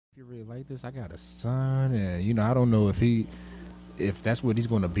you really like this? I got a son, and I don't know if that's what he's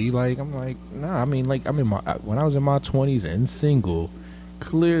gonna be like. I'm like, nah. I mean, like, when I was in my 20s and single,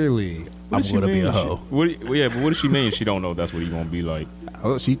 clearly I'm gonna be a hoe. But what does she mean? She don't know that's what he's gonna be like.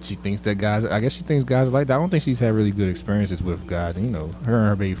 Oh, she thinks that guys. I guess she thinks guys are like that. I don't think she's had really good experiences with guys. And, her and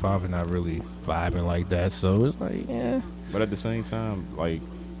her baby father not really vibing like that. So it's like, yeah. But at the same time, like,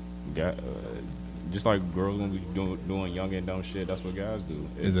 just like girls gonna be doing young and dumb shit, that's what guys do.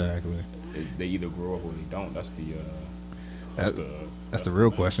 Exactly. They either grow up or they don't. That's the real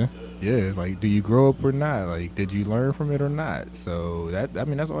question. Yeah, it's like, do you grow up or not? Like, did you learn from it or not? So that's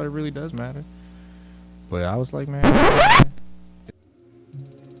all that really does matter. But I was like, man.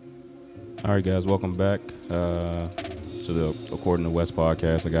 All right, guys, welcome back to the According to West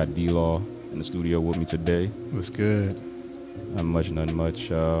podcast. I got D-Law in the studio with me today. What's good? Nothing much.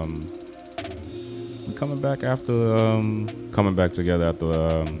 We coming back together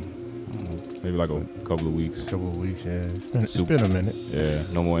after maybe like a couple of weeks. Yeah. It's been a minute. Yeah,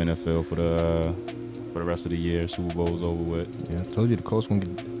 no more NFL for the rest of the year. Super Bowl's over with. Yeah, I told you the Colts gonna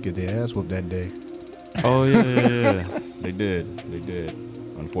get their ass whooped that day. Oh yeah. They did.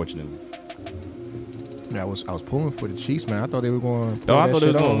 Unfortunately. Yeah, I was pulling for the Chiefs, man. I thought they were going. I thought they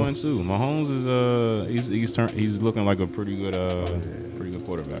was going to win too. Mahomes is he's looking like a pretty good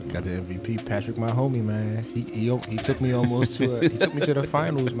quarterback. Got the MVP, Patrick, my homie, man. He took me almost to he took me to the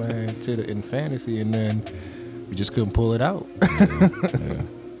finals, man, in fantasy, and then we just couldn't pull it out. Yeah.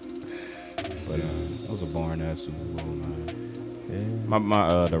 But that was a barn ass Super Bowl, man. Yeah.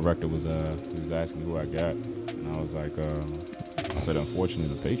 My director was he was asking me who I got, and I was like, I said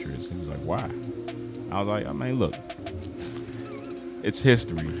unfortunately the Patriots. He was like, why? I was like, I mean, look, it's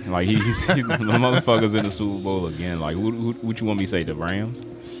history. Like he's the motherfuckers in the Super Bowl again. Like, what you want me to say? The Rams?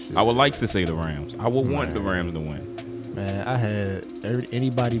 Shit. I would like to say the Rams. I would want the Rams to win. Man, I had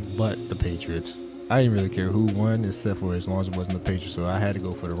anybody but the Patriots. I didn't really care who won, except for as long as it wasn't the Patriots. So I had to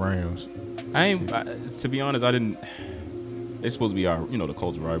go for the Rams. To be honest, I didn't. It's supposed to be our, the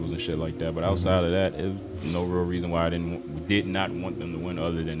Colts rivals and shit like that. But outside of that, there's no real reason why I did not want them to win.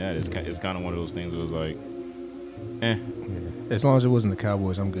 Other than that, it's kind of one of those things. That was like, Yeah. As long as it wasn't the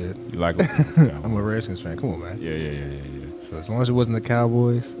Cowboys, I'm good. You like them? I'm a Redskins fan. Come on, man. Yeah. So as long as it wasn't the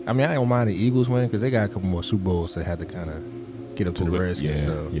Cowboys, I mean, I don't mind the Eagles winning because they got a couple more Super Bowls that had to kind of get up to the Redskins.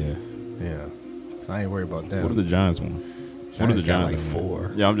 Yeah. So I ain't worried about that. What if the Giants won? What if the Giants got like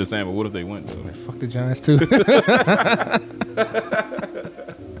 4? Yeah, I'm just saying. But what if they went? Man, fuck the Giants too.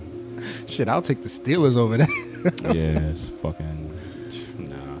 Shit, I'll take the Steelers over there. Yeah, it's fucking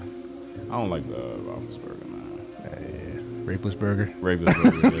nah. I don't like Roethlisberger, man. Yeah, Raplesburger.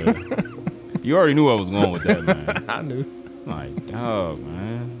 Yeah. You already knew I was going with that, man. I knew. Like, dog,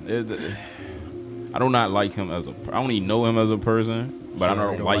 man. I do not like him as I don't even know him as a person, but I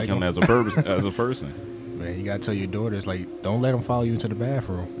don't like him as a person. Man, you gotta tell your daughters, like, don't let him follow you into the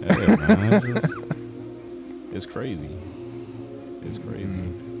bathroom. Yeah, man. It's crazy. It's crazy.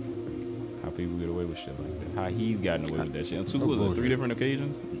 How people get away with shit like that. How he's gotten away with that shit. On 3 different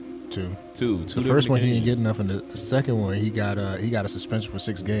occasions? Two. The first one he didn't get enough, and the second one he got a suspension for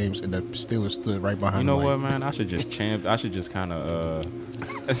 6 games, and the Steelers stood right behind him. You know what, man? I should just kind of I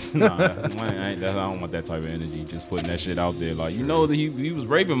don't want that type of energy. Just putting that shit out there, like, that he was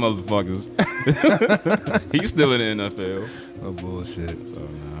raping motherfuckers. He's still in the NFL. Oh bullshit. So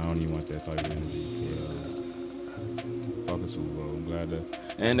I don't even want that type of energy. Fuck a Super Bowl. I'm glad that.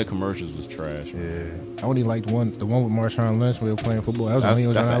 And the commercials was trash. Man. Yeah, I only liked the one with Marshawn Lynch when they were playing football. That was that's the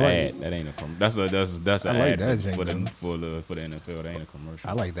only one I liked. That ain't a commercial. That's an ad for the NFL. That ain't a commercial.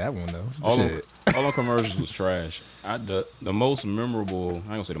 I like that one though. All the commercials was trash. The most memorable. I ain't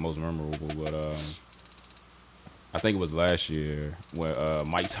gonna say the most memorable, but I think it was last year when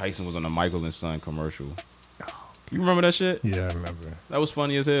Mike Tyson was on the Michael and Son commercial. You remember that shit? Yeah, I remember. That was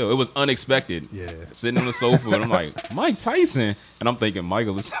funny as hell. It was unexpected. Yeah. Sitting on the sofa, and I'm like, Mike Tyson? And I'm thinking,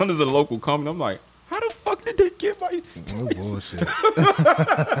 Michael and Son is a local company. I'm like, how the fuck did they get Mike Tyson? No bullshit.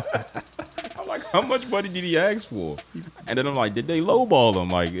 I'm like, how much money did he ask for? And then I'm like, did they lowball him?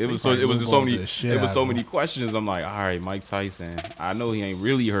 Like, it was so many questions. I'm like, all right, Mike Tyson. I know he ain't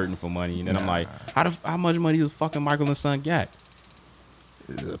really hurting for money. And then I'm like, how much money does fucking Michael and Son get?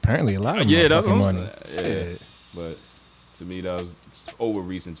 Apparently a lot of money. Yeah. But to me, that was over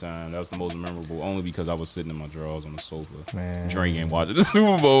recent time. That was the most memorable, only because I was sitting in my drawers on the sofa, drinking, watching the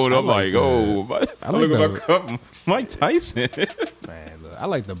Super Bowl. And I'm like, look at my cup, Mike Tyson. Man, look, I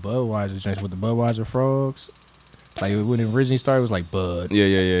like the Budweiser drinks with the Budweiser frogs. Like when it originally started, it was like Bud.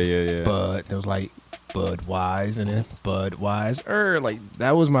 Yeah. Bud. It was like Budweiser and then Budweiser. Like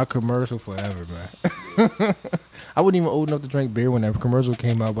that was my commercial forever, man. I wasn't even old enough to drink beer when that commercial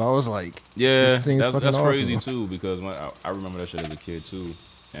came out, but I was like, Yeah, this thing's fucking that's crazy awesome. too because when I remember that shit as a kid too,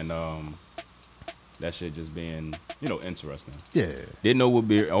 and that shit just being interesting. Yeah. Didn't know what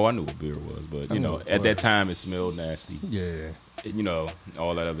beer. Oh, I knew what beer was, but at that time it smelled nasty. Yeah.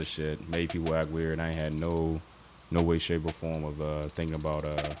 All that other shit made people act weird. I ain't had no way, shape, or form of thinking about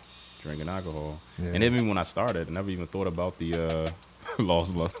drinking alcohol. Yeah. And even when I started, I never even thought about the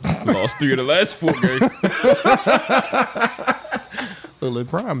lost 3 of the last 4 games. Little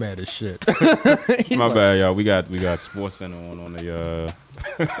LeBron mad as shit. My bad, y'all. We got Sports Center on the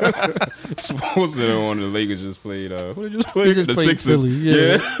Sports Center on the Lakers just played. Who they just played? Just the played Sixers. Philly,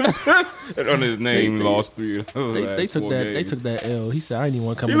 yeah. And on his name, lost 3 of the They last took 4 that. games. They took that L. He said, "I didn't even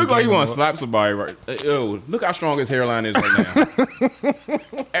want to come." He in looked the like he game want no to more." slap somebody. Right? Yo, look how strong his hairline is right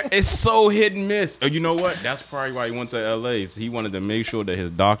now. It's so hit and miss. Oh, you know what? That's probably why he went to L.A. So he wanted to make sure that his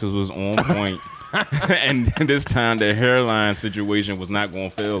doctors was on point. And this time the hairline situation was not going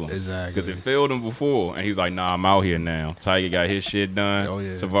to fail him. Exactly. Because it failed him before. And he's like, nah, I'm out here now. Tiger got his shit done. Oh, yeah.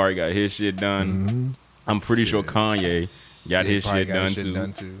 Tavares got his shit done. Mm-hmm. I'm pretty sure Kanye got his shit done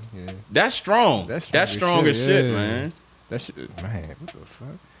too. Yeah. That's strong. That's strong as shit, yeah. man. That shit, man. What the fuck?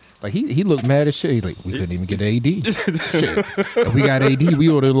 Like he looked mad as shit. He like, we couldn't even get AD. Shit. If we got AD, we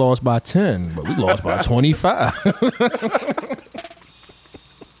would have lost by 10, but we lost by 25.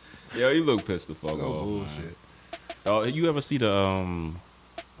 Yeah, he looked pissed the fuck off. Bullshit. You ever see the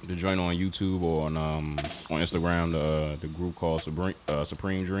joint on YouTube or on Instagram, the group called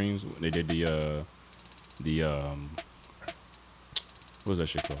Supreme Dreams? They did the what's that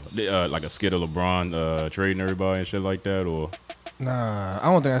shit called? Like a skit of LeBron trading everybody and shit like that, or Nah,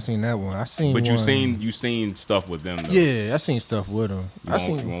 I don't think I seen that one. I seen. but one. you seen stuff with them though. Yeah, I seen stuff with them. You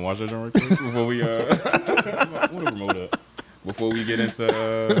want to watch that joint right quick before we what a promote that. Before we get into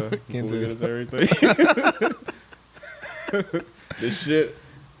everything. This shit,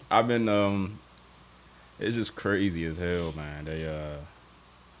 I've been it's just crazy as hell, man.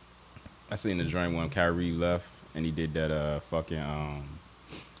 I seen the joint when Kyrie left and he did that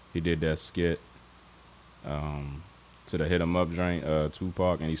he did that skit to the Hit 'Em Up joint,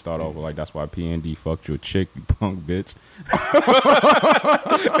 Tupac, and he started off with like, that's why PND fucked your chick, you punk bitch.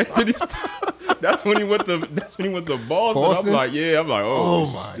 That's when he went to Boston. I'm like, oh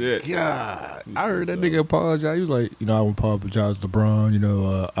my shit. God. I heard that nigga apologize. He was like, I want to apologize to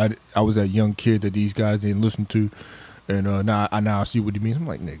LeBron. I was that young kid that these guys didn't listen to. And now I see what he means. I'm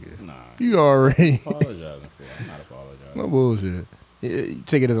like, nigga, Nah, you already apologizing for it. I'm not apologizing. No bullshit. You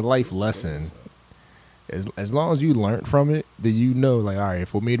take it as a life lesson. As long as you learn from it, then you know, like, all right,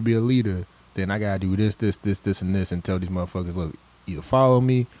 for me to be a leader, then I gotta do this, and this, and tell these motherfuckers, look, either follow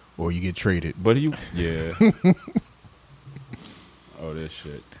me or you get traded. But yeah. Oh, this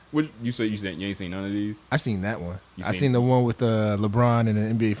shit. What you ain't seen none of these? I seen that one. I seen the one with LeBron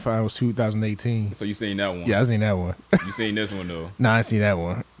in the NBA Finals 2018. So you seen that one? Yeah, I seen that one. You seen this one though? Nah, I seen that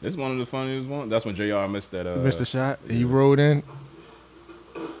one. This one of the funniest ones. That's when JR missed that. Missed the shot yeah. and you rolled in.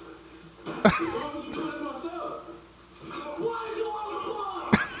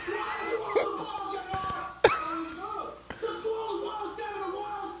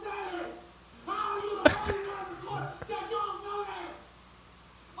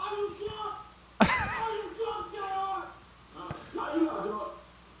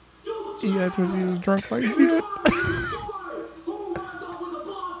 He asked me if he was drunk like shit.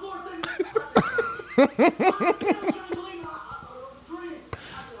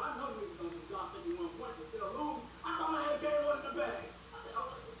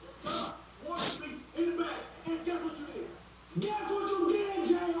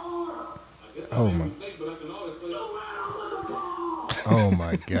 Oh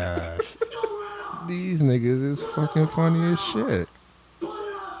my gosh. These niggas is fucking funny as shit.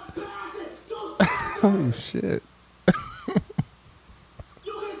 Oh shit.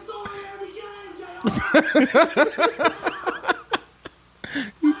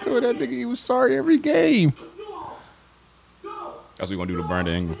 He told that nigga he was sorry every game. That's what we gonna do to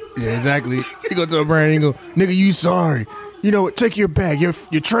Brandon Ingram. Yeah, exactly. He go to a Brandon Ingram, nigga, you sorry. You know what? Take your bag. You're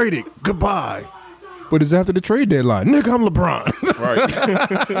traded. Goodbye. But it's after the trade deadline. Nigga, I'm LeBron.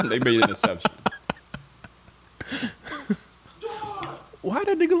 Right. They made an exception. Why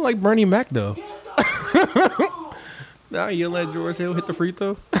that nigga like Bernie Mac though? Now you let George Hill hit the free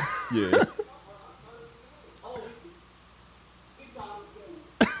throw? Yeah.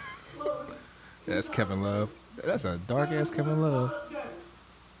 That's Kevin Love. That's a dark ass Kevin Love.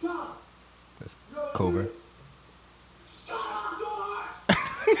 That's Cobra.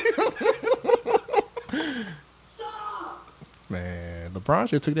 Man, LeBron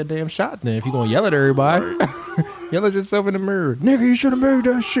should have took that damn shot then if you gonna yell at everybody. Right. Yell at yourself in the mirror. Nigga, you should have made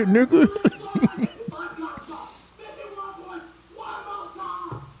that shit, nigga.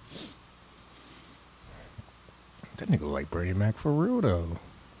 That nigga like Bernie Mac for real though.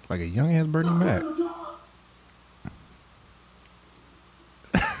 Like a young ass Bernie Mac.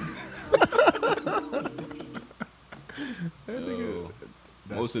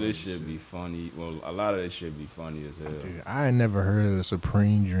 Most of this shit be funny. Well, a lot of this shit be funny as hell. Dude, I ain't never heard of the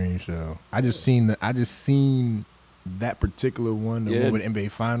Supreme Dream show. I just seen that particular one, the one with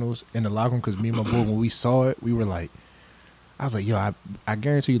NBA Finals in the locker room. Because me and my boy, when we saw it, we were like, I was like, yo, I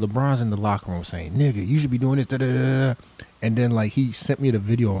guarantee you, LeBron's in the locker room saying, "Nigga, you should be doing this." Da, da, da, da. And then like he sent me the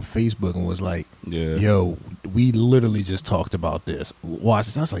video on Facebook and was like, "Yo, we literally just talked about this. Watch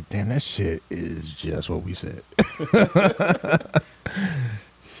this." I was like, "Damn, that shit is just what we said."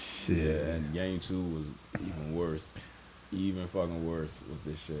 Shit. Yeah, and Game 2 was even worse, even fucking worse with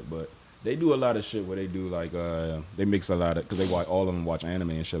this shit. But they do a lot of shit where they do like they mix a lot of, because they watch, all of them watch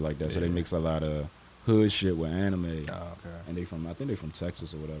anime and shit like that. Yeah. So they mix a lot of hood shit with anime. Oh, okay. And I think they from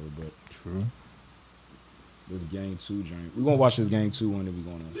Texas or whatever. But true. This Game 2 joint, we gonna watch this Game 2 one, and we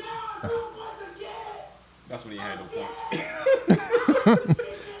gonna. That's when he had no points.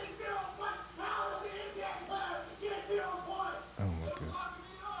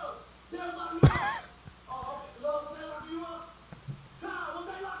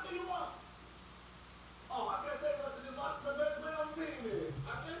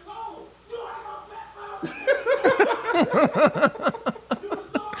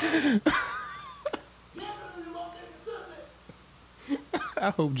 I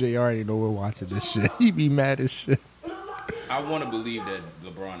hope JR ain't nowhere watching this shit. He be mad as shit. I want to believe that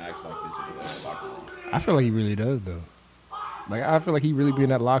LeBron acts like this in the locker room. I feel like he really does though. Like I feel like he really be in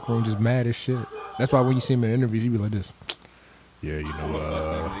that locker room just mad as shit. That's why when you see him in interviews, he be like this. Yeah, you know.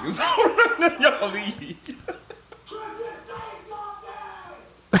 Y'all leave.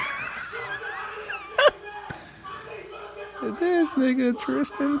 This nigga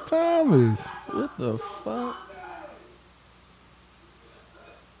Tristan Thomas. What the fuck?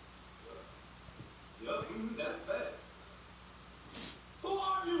 That's facts. Who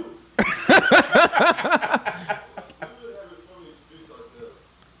are you?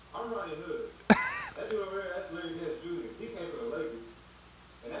 I'm Ronnie Hood. That dude over there, that's Larry Nance Jr. He came from the Lakers.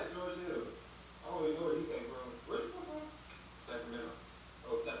 And that's George Hill. I don't really know where he came from. Where'd you come from? Sacramento.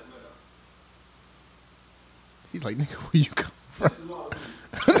 Oh, Sacramento. He's like, nigga, where you come from? This is why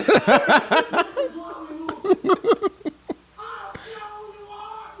we lose. This is why we lose. I don't know who you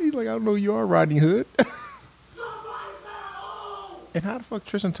are. He's like, I don't know who you are, Rodney Hood. Somebody better home. And how the fuck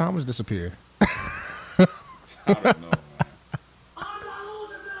Tristan Thomas disappeared? I don't know. I'm not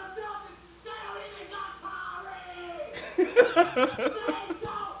losing to the Celtics. They don't even got Kyrie. They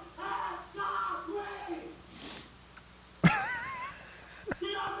don't have Kyrie.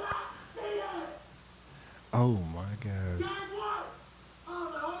 You are not seeing. Oh my god. Game one.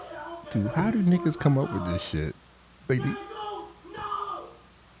 Oh, yeah, okay. Dude, how do niggas come up with this shit? Like, Game two. No.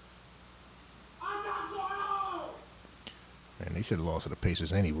 I'm not going home. man, they should have lost to the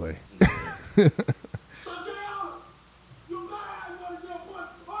Pacers anyway. So, JR, you better want to do a point,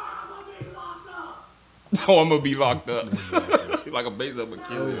 or I'm going to be locked up. So I'm gonna be locked up. Like a base up and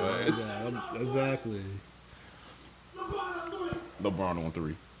kill your ass. Exactly. LeBron on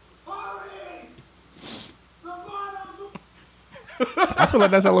 3. Hurry. LeBron on 3. I feel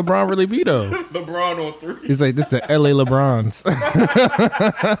like that's how LeBron really be though. LeBron on 3. He's like, this the LA LeBrons.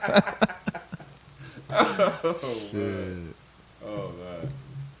 Oh, shit. Oh, man.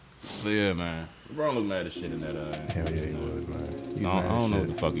 But yeah, man. LeBron look mad as shit in that. Hell yeah, he would, man. No, I don't know what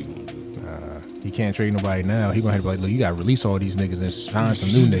the fuck he gonna do. He can't trade nobody now. He gonna have to be like, look, you gotta release all these niggas and sign some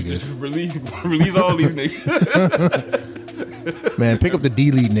new niggas. release all these niggas. Man, pick up the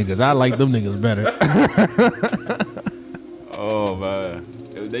D-League niggas. I like them niggas better. Oh, man.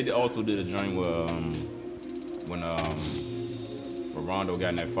 They also did a joint with, when Rondo got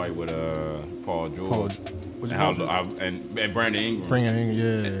in that fight with Paul George. And Brandon Ingram.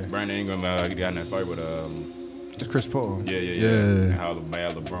 Yeah. Brandon Ingram got in that fight with It's Chris Paul. Yeah. And how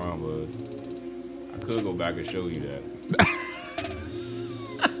bad LeBron was. I could go back and show you that.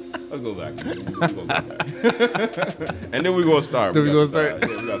 Let's go back. We'll go back. And then we're gonna start. Then we gonna start. Yeah,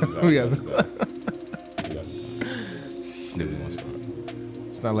 we got some time. Then we're gonna start.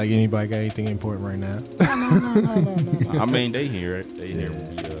 It's not like anybody got anything important right now. No. I mean, they hear it. They hear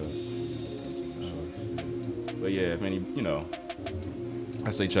it. But yeah, if any,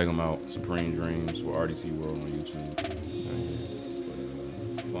 I say check them out. Supreme Dreams or RDC World on YouTube.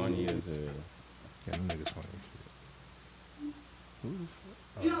 But funny as hell. Yeah, them niggas funny as shit.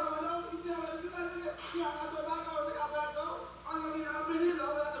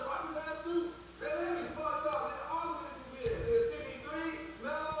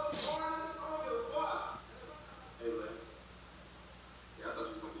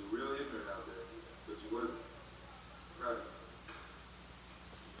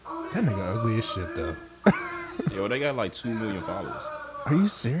 That nigga ugly as shit though. Yo, they got like 2 million followers. Are you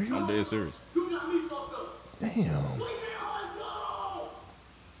serious? I'm dead serious. Damn.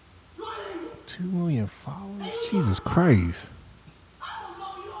 2 million followers? Jesus Christ.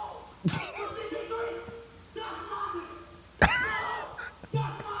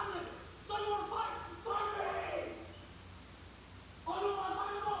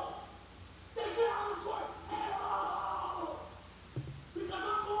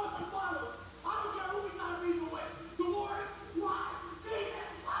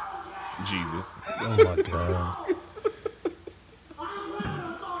 Jesus. Oh my God.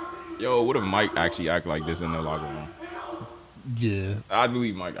 Yo, what if Mike actually act like this in the locker room? Yeah. I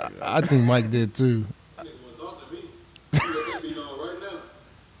believe Mike. I think Mike did too.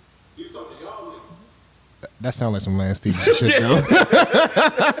 That sounds like some Lance Stephenson shit though.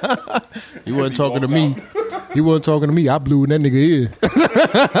 He wasn't talking to me. He wasn't talking to me. I blew in that nigga ear.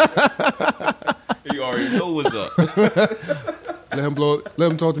 He already know what's up. Let him blow.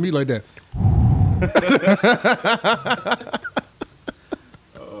 Let him talk to me like that.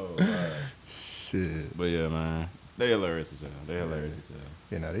 Oh, man. Shit. But yeah, man, they hilarious as hell. They hilarious as hell.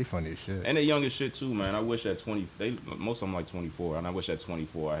 Yeah, nah, they funny as shit. And they young as shit too, man. I wish at 20, most of them like 24, and I wish at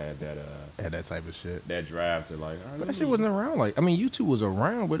 24 I had that Had that type of shit. that drive to like. But that shit wasn't around. Like, I mean, YouTube was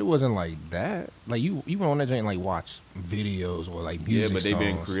around, but it wasn't like that. Like, you went on that joint and like watch videos or like music Yeah, but they've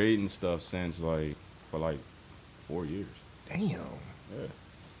been songs. creating stuff since like for like 4 years. Damn. Yeah,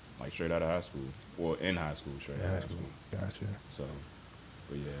 like straight out of high school, or in high school, straight out of high school. Gotcha. So,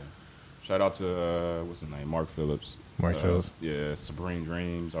 but yeah, shout out to what's his name, Mark Phillips. Mark Phillips. Yeah, Supreme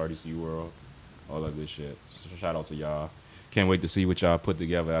Dreams, RDC World, all that good shit. So shout out to y'all. Can't wait to see what y'all put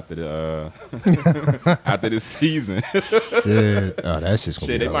together after the after this season. Shit. Oh, that's just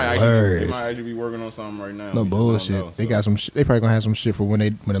gonna Shit, be they might hilarious. actually be working on something right now. No We just don't bullshit. know, They so. got some. They probably gonna have some shit for when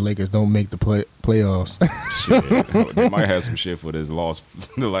the Lakers don't make the playoffs. Shit, they might have some shit for this loss,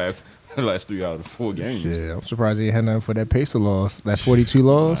 the last 3 out of the 4 games. Shit, I'm surprised they had nothing for that Pacer loss, that 42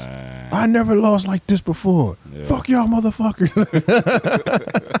 loss. Man. I never lost like this before. Yeah. Fuck y'all, motherfuckers.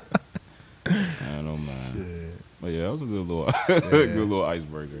 I don't mind. Shit. But yeah, that was a good little, good little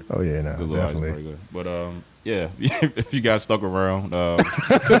icebreaker. Oh yeah, no, Good little definitely. icebreaker. But yeah, if you guys stuck around, we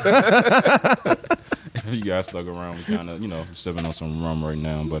kind of sipping on some rum right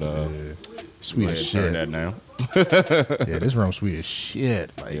now. But Sweet go as ahead, shit. turn that now. Yeah, this rum sweet as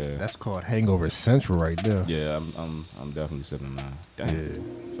shit. Like Yeah. that's called Hangover Central right there. Yeah, I'm definitely sipping mine. Damn, Yeah.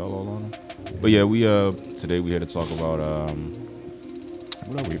 fell all on them. But yeah, we today we here to talk about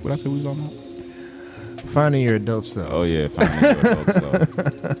what are we? What I said we was talking about? Finding your adult self. Oh yeah, finding your adult self.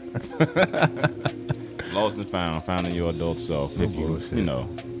 Lost and found, finding your adult self. No If bullshit. you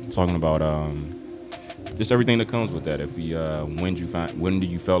talking about just everything that comes with that. If we when do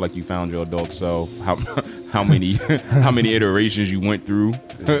you felt like you found your adult self? How many iterations you went through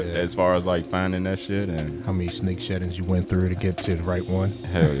as far as like finding that shit, and How many snake sheddings you went through to get to the right one?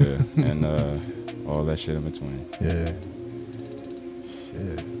 hell yeah, and all that shit in between. Yeah.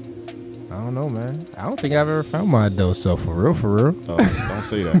 Shit. I don't know, man. I don't think I've ever found my adult self for real, for real. Don't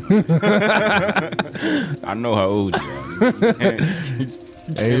say that. I know how old you are. You can't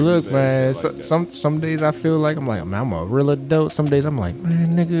Hey, do look, that man. shit like that. Some days I feel like I'm a real adult. Some days I'm like, man,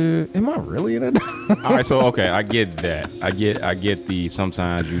 nigga, am I really an adult? All right, so okay, I get that. I get the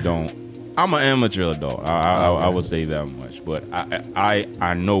sometimes you don't. I'm an amateur adult. I would say that much, but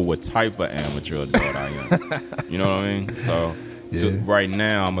I know what type of amateur adult I am. You know what I mean? So Yeah. right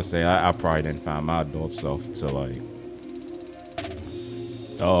now I'm gonna say I probably didn't find my adult self till like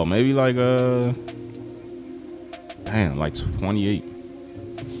maybe like like 28.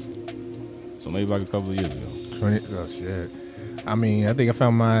 So maybe like a couple of years ago. 20, oh shit. I mean, I think I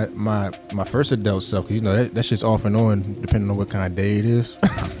found my first adult self. 'Cause, that shit's off and on depending on what kind of day it is.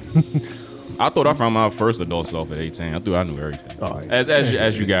 I thought I found my first adult self at 18. I thought I knew everything. Oh,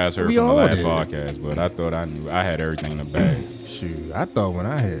 As you guys heard We from the all last did. podcast, but I thought I knew I had everything in the bag. Shoot, I thought when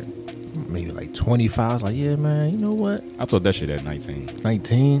I had maybe like 25, I was like, yeah, man, you know what? I thought that shit at 19.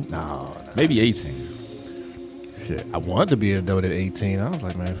 19? No. Maybe 18. Shit. I wanted to be an adult at 18. I was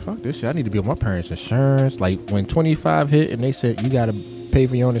like, man, fuck this shit. I need to be on my parents' insurance. Like when 25 hit and they said you gotta pay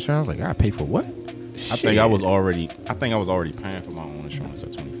for your own insurance, I was like, I pay for what? I think I was already paying for my own insurance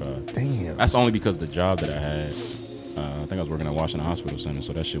at 25. Damn. That's only because the job that I had I think I was working at Washington Hospital Center,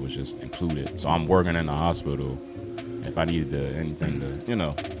 so that shit was just included. So I'm working in the hospital. If I needed anything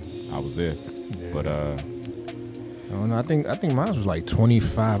to, I was there. Yeah. But I don't know. I think mine was like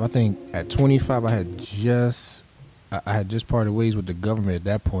 25. I think at 25 I had just parted ways with the government at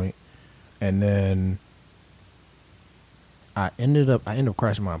that point, and then I ended up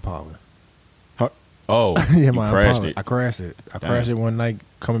crashing my Impala. oh, Yeah, you my crashed Impala. it. I crashed it. I Damn. crashed it one night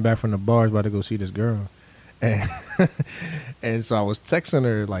coming back from the bars, about to go see this girl, and and so I was texting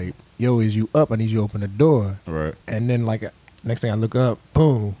her like, "Yo, is you up? I need you to open the door." Right. And then like next thing I look up,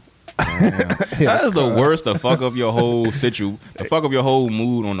 boom. That is the worst to fuck up your whole to fuck up your whole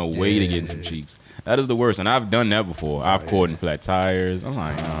mood on the way to getting some cheeks. That is the worst, and I've done that before. I've caught in flat tires. I'm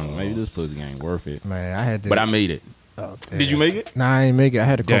like, maybe this pussy ain't worth it. Man, I had to. But I made it. Oh, Did you make it? Nah, I didn't make it. I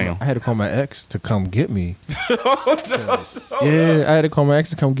had to call my ex to come get me. Yeah, I had to call my ex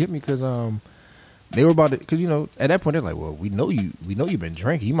to come get me because they were about to, because at that point they're like, well, we know you've been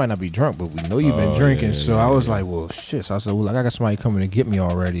drinking. You might not be drunk, but we know you've been drinking. So I was like, well, shit. So I said, well, I got somebody coming to get me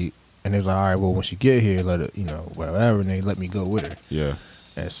already. And they was like, all right, well, when she get here, let her, whatever, and they let me go with her. Yeah.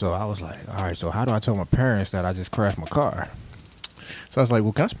 And so I was like, all right, so how do I tell my parents that I just crashed my car? So I was like,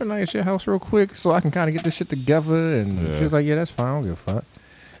 well, can I spend the night at your house real quick so I can kind of get this shit together? And she was like, yeah, that's fine. I don't give a fuck.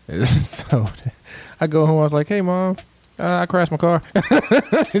 And so I go home. I was like, hey, Mom, I crashed my car.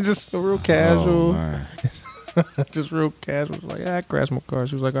 Just real casual. Oh, Just real casual. Like, yeah, I crashed my car.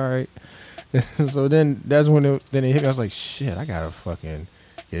 She was like, all right. So then that's when it hit me. I was like, shit, I got to fucking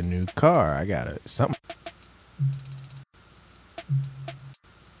get a new car. I got to something.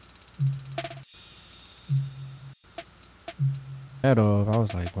 I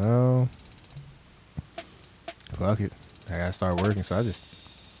was like, well, fuck it. I gotta start working. So I just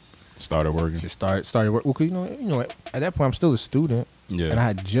started working. Started work. Well, cause at that point I'm still a student. Yeah. And I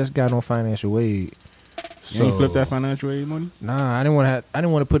had just got on financial aid. You ain't flip that financial aid money? Nah, I didn't want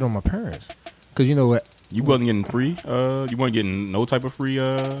to put it on my parents. Cause you know what? You wasn't getting free. You weren't getting no type of free.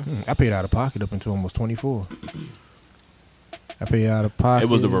 I paid out of pocket up until almost 24. I paid out of pocket. It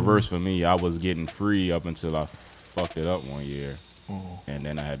was the reverse for me. I was getting free up until I fucked it up one year, and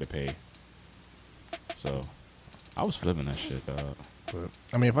then I had to pay. So I was flipping that shit, dog. But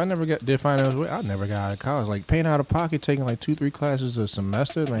I mean, if I never did financial aid, I never got out of college. Like paying out of pocket, taking like 2-3 classes a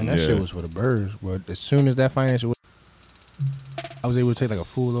semester, man, that shit was for the birds. But as soon as that financial aid, I was able to take like a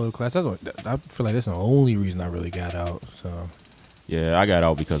full load of class. I feel like that's the only reason I really got out. So yeah, I got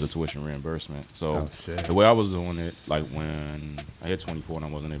out because of tuition reimbursement. So the way I was doing it, like when I hit 24 and I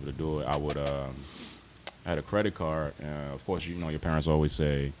wasn't able to do it, I would I had a credit card. Of course, your parents always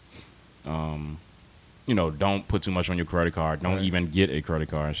say, don't put too much on your credit card. Don't even get a credit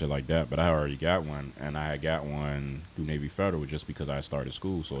card and shit like that. But I already got one, and I had got one through Navy Federal just because I started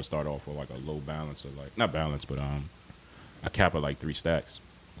school. So it started off with like a low balance of like, not balance, but a cap of like 3 stacks.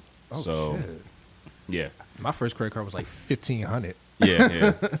 Oh, so, shit. Yeah. My first credit card was like $1,500.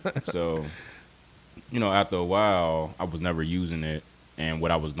 Yeah. So, after a while, I was never using it. And what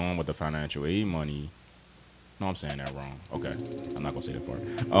I was doing with the financial aid money, no, I'm saying that wrong. Okay. I'm not going to say that part.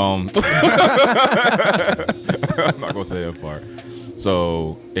 I'm not going to say that part.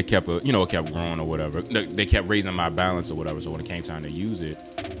 So it kept, it kept growing or whatever. They kept raising my balance or whatever. So when it came time to use it,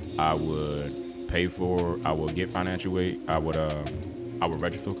 I would I would get financial aid. I would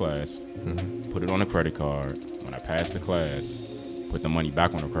register for class, put it on a credit card. When I passed the class, put the money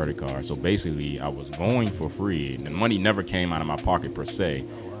back on the credit card. So basically, I was going for free. The money never came out of my pocket per se.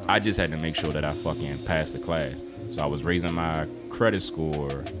 I just had to make sure that I fucking passed the class. So I was raising my credit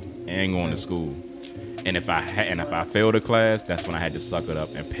score and going to school. And if I failed a class, that's when I had to suck it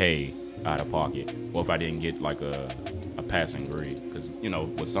up and pay out of pocket. Or if I didn't get like a passing grade, because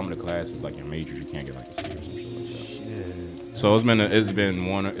with some of the classes, like your majors, you can't get like a C or some shit like that. Shit. So it's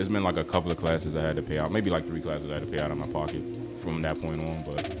been like a couple of classes I had to pay out, maybe like 3 classes I had to pay out of my pocket from that point on.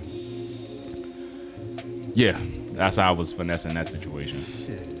 But yeah, that's how I was finessing that situation.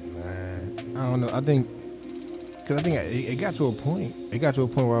 Shit, man. I don't know. I think it got to a point. It got to a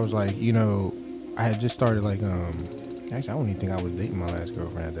point where I was like, I had just started like actually I don't even think I was dating my last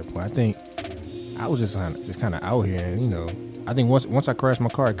girlfriend at that point. I think I was just kind of out here, and I think once I crashed my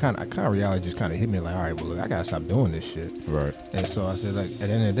car, it kind of reality just kind of hit me like, all right, well, look, I gotta stop doing this shit. Right. And so I said, like, at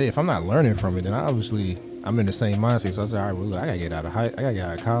the end of the day, if I'm not learning from it, then I'm in the same mindset. So I said, all right, well, look, I gotta get out of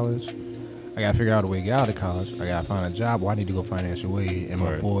college. I gotta figure out a way to get out of college. I gotta find a job. Well, I need to go financial aid. And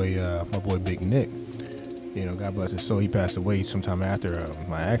my boy Big Nick, God bless his soul, he passed away sometime after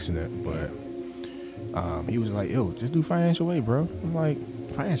my accident, but he was like, yo, just do financial aid, bro. I'm like,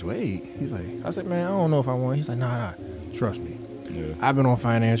 financial aid? He's like, I said, man, I don't know if I want. He's like, nah, trust me. Yeah. I've been on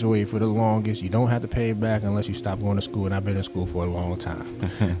financial aid for the longest. You don't have to pay it back unless you stop going to school, and I've been in school for a long time.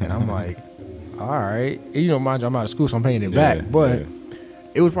 And I'm like, all right. And, mind you, I'm out of school, so I'm paying it back. But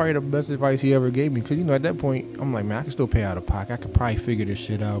it was probably the best advice he ever gave me because, at that point, I'm like, man, I can still pay out of pocket. I could probably figure this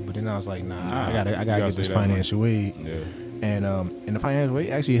shit out. But then I was like, nah, I gotta get this financial aid. Yeah. And the financial aid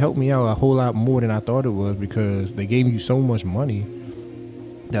actually helped me out a whole lot more than I thought it was because they gave you so much money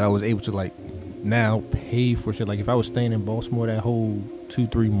that I was able to, like, now pay for shit. Like, if I was staying in Baltimore that whole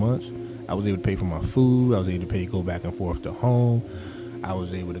 2-3 months, I was able to pay for my food. I was able to go back and forth to home. I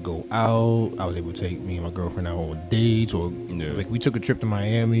was able to go out. I was able to take me and my girlfriend out on dates, or like we took a trip to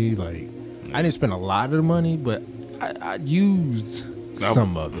Miami. Like, I didn't spend a lot of the money, but I used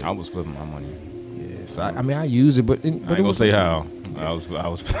some of it. I was flipping my money. Yeah, so I used it, but I ain't gonna say how. I was I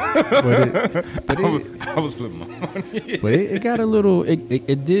was flipping my money. But it got a little.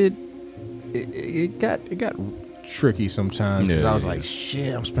 It got tricky sometimes because I was like,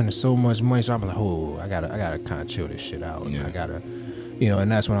 shit, I'm spending so much money. So I'm like, oh, I gotta kind of chill this shit out. And I gotta.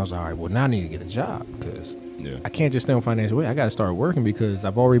 And that's when I was like, all right, well, now I need to get a job because I can't just stay on financial aid. I got to start working because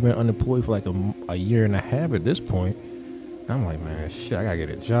I've already been unemployed for like a year and a half at this point. And I'm like, man, shit, I got to get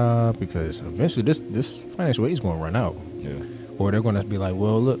a job because eventually this financial aid is going to run out. Yeah. Or they're going to be like,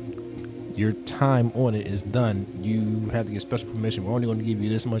 well, look, your time on it is done. You have to get special permission. We're only going to give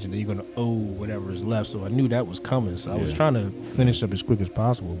you this much and then you're going to owe whatever is left. So I knew that was coming. So I was trying to finish up as quick as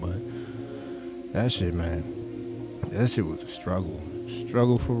possible. But that shit, man, that shit was a struggle.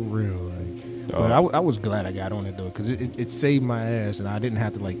 Struggle for real, like. But I was glad I got on it though, because it saved my ass, and I didn't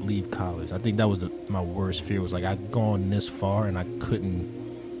have to like leave college. I think that was my worst fear. Was like I'd gone this far and I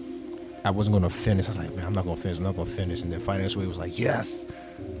wasn't gonna finish. I was like, man, I'm not gonna finish. And then financial aid was like, yes,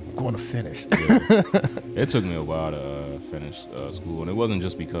 I'm going to finish. It took me a while to finish school, and it wasn't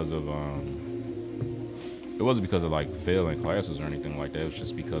just because of like failing classes or anything like that. It was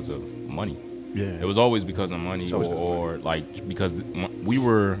just because of money. Yeah, it was always because of money, or like because we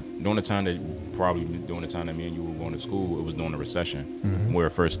were during the time that me and you were going to school. It was during the recession where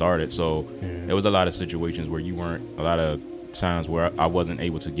it first started. So there was a lot of situations where a lot of times where I wasn't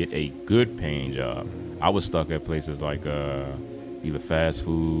able to get a good paying job. I was stuck at places like either fast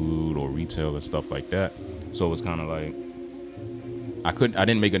food or retail and stuff like that. So it was kind of like I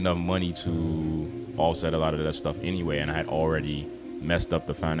didn't make enough money to offset a lot of that stuff anyway, and I had already messed up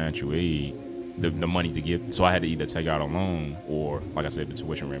the financial aid. The money to give, so I had to either take out a loan or, like I said, the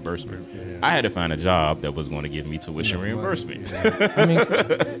tuition reimbursement. I had to find a job that was going to give me tuition reimbursement. I mean,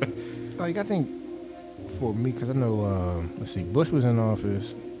 like I think for me, because I know, let's see, Bush was in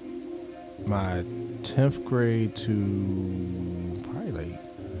office my 10th grade to probably like.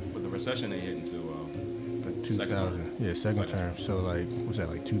 But the recession ain't hit until like 2000. Yeah, second term. So like, what's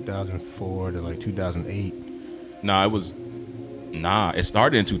that, like 2004 to like 2008? It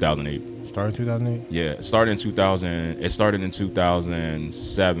started in 2008. Started in 2008? Yeah, it started in 2000. It started in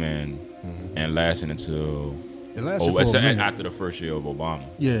 2007 and lasted until after the first year of Obama.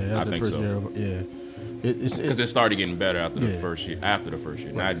 Yeah, I think so. Because it started getting better after the first year. After the first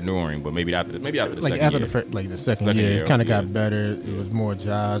year, not during, but maybe after the second year. The second year, it kind of got better. It was more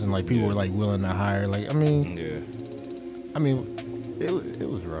jobs, and like people were like willing to hire. Like it was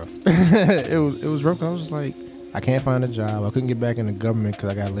rough. it was rough. I was just like, I can't find a job. I couldn't get back in the government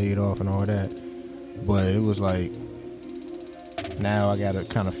because I got laid off and all that. But it was like, now I got to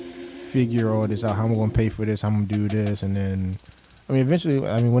kind of figure all this out. How am I going to pay for this? How am I going to do this? And then, eventually,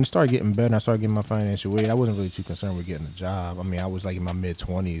 when it started getting better and I started getting my financial aid, I wasn't really too concerned with getting a job. I was like in my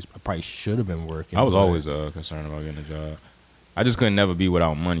mid-20s. I probably should have been working. I was always concerned about getting a job. I just couldn't never be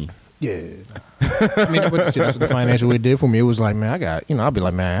without money. Yeah. That's what the financial aid did for me. It was like, man, I got, I'll be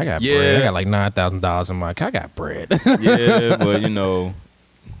like, man, I got bread. I got like $9,000 in my account. I got bread. Yeah, but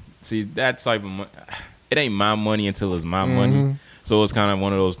see, that type of money, it ain't my money until it's my money. So it's kind of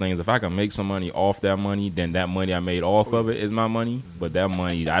one of those things. If I can make some money off that money, then that money I made off of it is my money. But that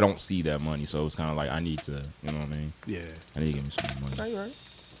money, I don't see that money. So it's kind of like I need to, you know what I mean? Yeah. I need to give me some money. No, you're right.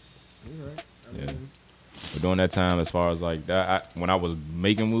 Yeah. But during that time, as far as like that, when I was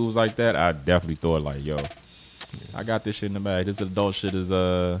making moves like that, I definitely thought like, yo, I got this shit in the bag. This adult shit is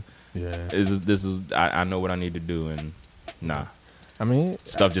I know what I need to do, and nah.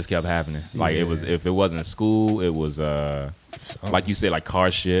 Stuff just kept happening. Like it was, if it wasn't school, it was like you said, like car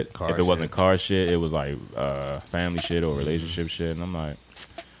shit. If it wasn't car shit, it was like family shit or relationship shit. And I'm like,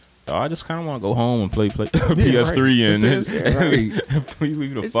 I just kind of want to go home and play PS3 and please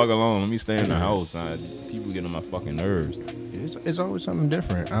leave me the fuck alone. Let me stay in the house. People get on my fucking nerves. It's always something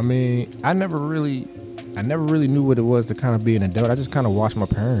different. I never really I never really knew what it was to kind of be an adult. I just kind of watched my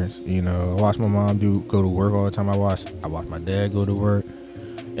parents. You know, I watched my mom go to work all the time. I watched my dad go to work,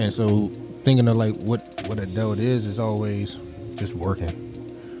 and so thinking of like what adult is always just working,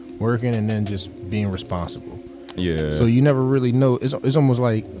 and then just being responsible. Yeah. So you never really know. It's almost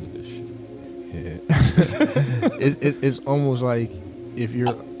like, yeah. it's almost like if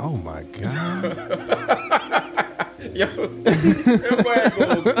you're. Oh my god. Yo, everybody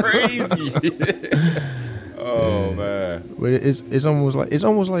going crazy. Oh man. But it's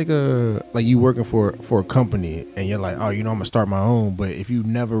almost like you working for a company and you're like, oh, you know, I'm gonna start my own. But if you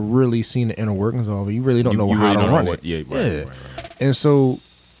never really seen the inner workings of it, you really don't know how really to run it. Yeah, right. And so,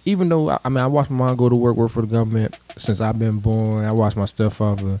 even though I watched my mom go to work for the government since I've been born. I watched my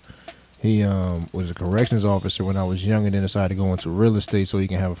stepfather. He was a corrections officer when I was young, and then decided to go into real estate so he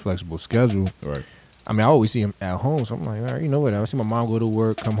can have a flexible schedule. Right. I mean, I always see him at home, so I'm like, all right, you know what? I see my mom go to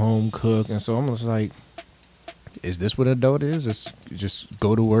work, come home, cook, and so I'm just like, is this what an adult is? Just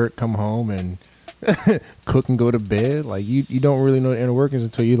go to work, come home, and cook and go to bed? Like, you don't really know the inner workings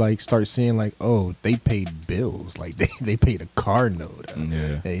until you, like, start seeing, like, oh, they paid bills. Like, they paid a car note,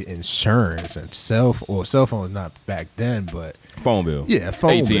 insurance, and cell phone, not back then, but... Phone bill. Yeah,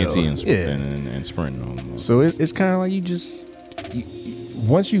 phone AT&T bill. and Sprint. So it's kind of like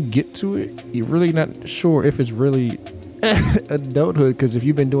once you get to it, you're really not sure if it's really adulthood. Because if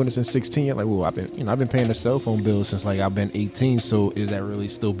you've been doing it since 16, you're like, well, I've been paying the cell phone bill since like I've been 18. So is that really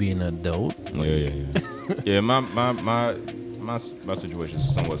still being an adult? Yeah. Yeah, my situation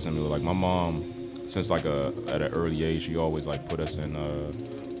is somewhat similar. Like my mom, since like at an early age, she always like put us in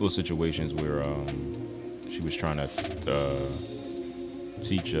little situations where she was trying to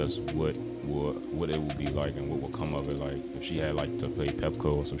teach us what it would be like and what would come of it. Like if she had like to play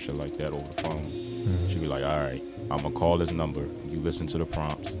Pepco or some shit like that over the phone, she'd be like, all right, I'm gonna call this number, you listen to the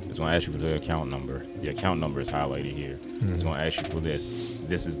prompts, it's gonna ask you for the account number is highlighted here, it's gonna ask you for this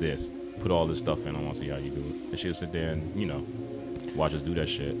is this, put all this stuff in, I want to see how you do it. And she'll sit there and, you know, watch us do that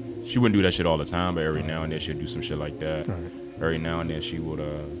shit. She wouldn't do that shit all the time, but every now and then she'd do some shit like that. Every now and then she would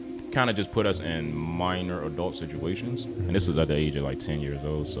kind of just put us in minor adult situations, and this was at the age of like 10 years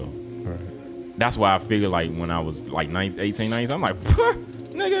old, so that's why I figured like when I was like 18, 19, I'm like,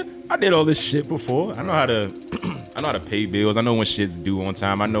 nigga, I did all this shit before. I know how to pay bills. I know when shit's due on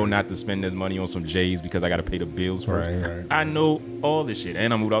time. I know not to spend this money on some J's because I got to pay the bills first. Right. I know all this shit,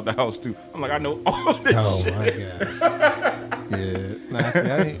 and I moved out the house too. I'm like, I know all this shit. Oh my god. Yeah. Nah,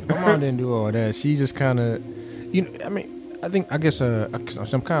 see, my mom didn't do all that. She just kind of, you know, I mean, I guess I'm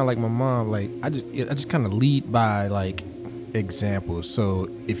kind of like my mom. Like I just kind of lead by like examples. So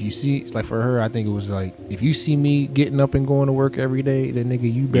if you see, like for her, I think it was like, if you see me getting up and going to work every day, then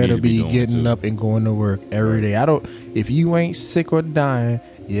nigga, you better be getting up and going to work every day. If you ain't sick or dying,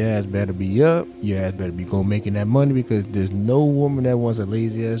 your ass better be up, your ass better be going making that money, because there's no woman that wants a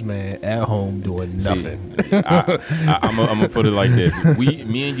lazy ass man at home doing nothing. See, I'm gonna put it like this: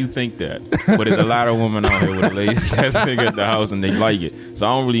 me and you think that, but there's a lot of women out here with a lazy ass nigga at the house and they like it. So I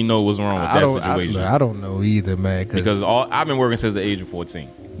don't really know what's wrong with that situation. I don't know either, man. Because I've been working since the age of 14.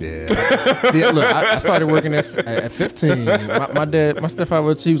 Yeah. See, look, I started working at 15. My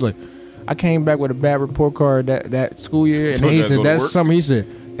stepfather, he was like, I came back with a bad report card that school year, and he said that summer, he said,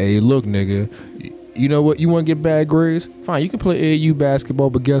 hey, look, nigga, you know what? You want to get bad grades? Fine, you can play AAU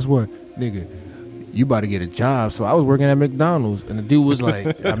basketball, but guess what, nigga? You about to get a job. So I was working at McDonald's, and the dude was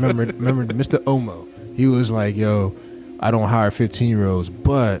like, I remember Mr. Omo. He was like, yo, I don't hire 15-year-olds,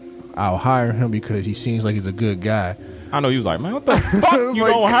 but I'll hire him because he seems like he's a good guy. I know he was like, man, what the fuck? You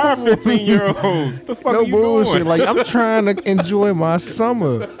don't hire 15-year-olds. What the fuck are you bullshit. doing? Like, I'm trying to enjoy my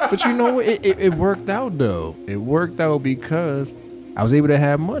summer. But you know what? It worked out, though. It worked out because I was able to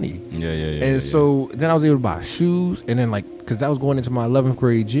have money. Yeah. So then I was able to buy shoes. And then, like, because I was going into my 11th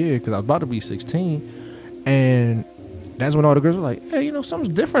grade year, because I was about to be 16. And that's when all the girls were like, hey, you know,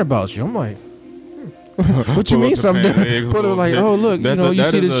 something's different about you. I'm like, what you mean something different? Put it like, oh, look, you know, you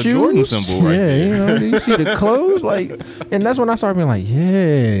see the shoes, symbol right there. You know, you see the clothes, like, and that's when I started being like,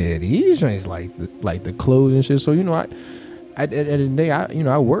 yeah, these things like the clothes and shit. So, you know, at the end of the day,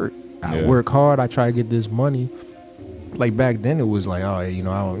 I work hard. I try to get this money. Like back then, it was like, oh, you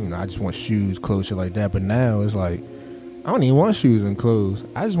know, I just want shoes, clothes, shit like that. But now it's like, I don't even want shoes and clothes.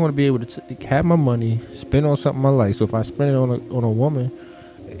 I just want to be able to have my money, spend on something I like. So if I spend it on a woman,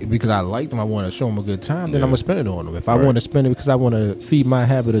 because I like them, I want to show them a good time, then I'm going to spend it on them. If I want to spend it because I want to feed my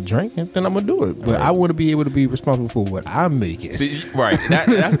habit of drinking, then I'm going to do it. But I want to be able to be responsible for what I'm making. See, right.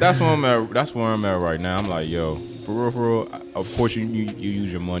 That's where I'm at. That's where I'm at right now. I'm like, yo, for real, of course you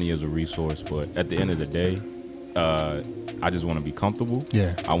use your money as a resource, but at the end of the day, I just want to be comfortable.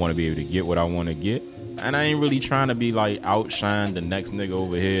 Yeah. I want to be able to get what I want to get. and I ain't really trying to be like outshine the next nigga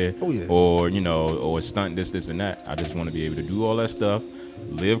over here, or or stunt this and that. I just want to be able to do all that stuff,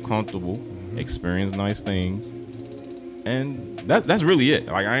 live comfortable, experience nice things, and that's really it.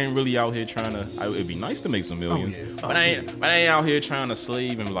 Like I ain't really out here trying to. It'd be nice to make some millions, but I ain't out here trying to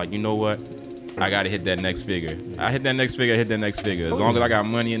slave and be like, you know what? I gotta hit that next figure. I hit that next figure. As long as I got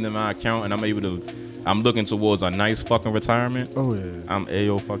money in my account and I'm able to. I'm looking towards a nice fucking retirement. I'm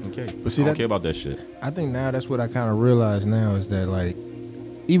fucking K. But see, I don't care about that shit. I think now that's what I kind of realize now is that like,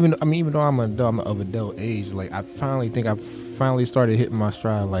 even though I'm of adult age, like I finally started hitting my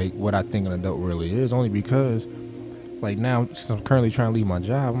stride like what I think an adult really is. Only because, like now, since I'm currently trying to leave my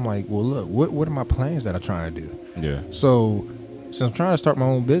job, I'm like, well, look, what are my plans that I'm trying to do? Yeah. So, since I'm trying to start my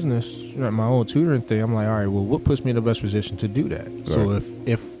own business, my own tutoring thing, I'm like, all right, well, what puts me in the best position to do that? Right. So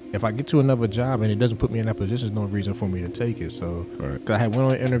if I get to another job and it doesn't put me in that position, there's no reason for me to take it. So, cause I had went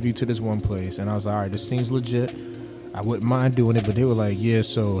on an interview to this one place, and I was like, all right, this seems legit. I wouldn't mind doing it, but they were like, yeah,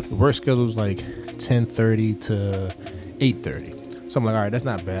 so the work schedule is like 10:30 to 8:30. So I'm like, all right, that's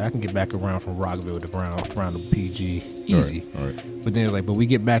not bad. I can get back around from Rockville to around the PG easy. All right. But then they're like, but we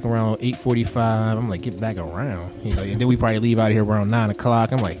get back around 8:45. I'm like, get back around. He's like, and then we probably leave out of here around 9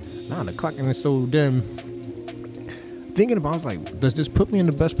 o'clock. I'm like, 9 o'clock, and it's so damn. Thinking about, I was like, does this put me in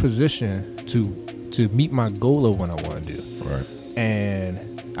the best position to meet my goal of what I want to do? Right.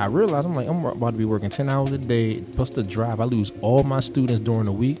 And I realized, I'm like, I'm about to be working 10 hours a day plus the drive. I lose all my students during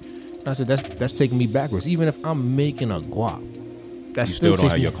the week. And I said, that's taking me backwards. Even if I'm making a guap, that you still don't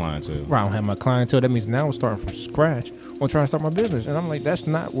have your clientele. Right, I don't have my clientele. That means now I'm starting from scratch. I'm trying to start my business. And I'm like, that's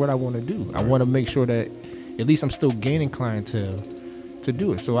not what I want to do. Right. I want to make sure that at least I'm still gaining clientele to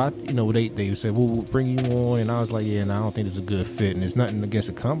do it. So they said, well, we'll bring you on, and I was like, yeah, no, I don't think it's a good fit, and it's nothing against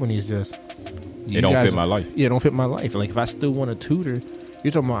the company. It's just it don't fit my life. Yeah, it don't fit my life. Like if I still want to tutor,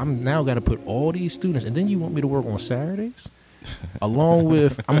 you're talking about I'm now got to put all these students, and then you want me to work on Saturdays, along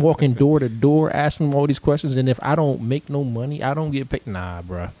with I'm walking door to door asking them all these questions, and if I don't make no money, I don't get paid. Nah,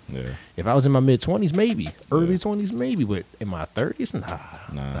 bro. Yeah. If I was in my mid-20s, maybe early 20s, maybe, but in my 30s,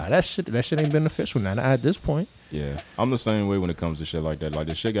 nah. That shit ain't beneficial now. Not at this point. Yeah, I'm the same way when it comes to shit like that. Like,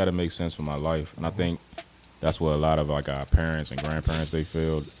 this shit got to make sense for my life. And I think that's what a lot of, like, our parents and grandparents,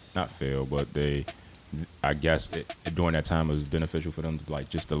 but I guess during that time it was beneficial for them to, like,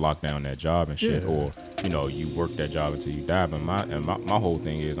 just to lock down that job and shit. Yeah. Or, you work that job until you die. But my whole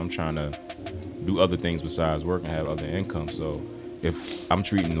thing is I'm trying to do other things besides work and have other income. So if I'm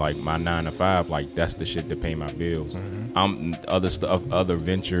treating like my 9 to 5, like that's the shit to pay my bills. I'm other stuff, other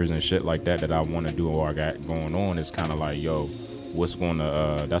ventures and shit like that I want to do or I got going on. It's kind of like, yo, what's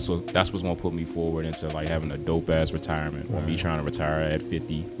gonna that's what's gonna put me forward into like having a dope ass retirement or me trying to retire at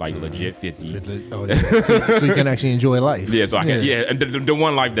 50, like legit 50. Oh, yeah. so you can actually enjoy life. Yeah, so I can. Yeah, and the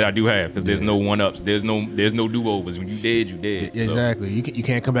one life that I do have, because there's no one ups, there's no do overs. When you dead, you dead. Yeah, exactly. You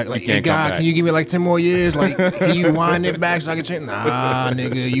can't come back like, hey God, can you give me like 10 more years? Like, can you wind it back so I can change? Nah,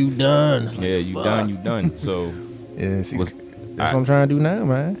 nigga, you done. Like, yeah, you done. So yeah, that's what I'm trying to do now,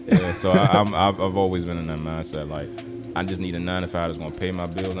 man. Yeah, so I've always been in that mindset, like, I just need a 9 to 5 that's gonna pay my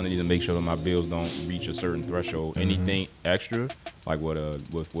bills. I need to make sure that my bills don't reach a certain threshold. Anything extra, like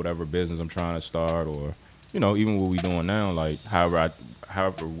with whatever business I'm trying to start, or even what we doing now, like however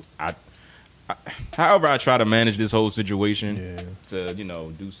I try to manage this whole situation to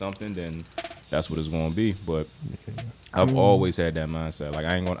do something, then that's what it's gonna be. But I've always had that mindset. Like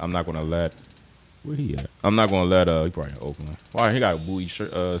I'm not gonna let. Where he at? I'm not gonna let he probably in Oakland. Why, he got a Bowie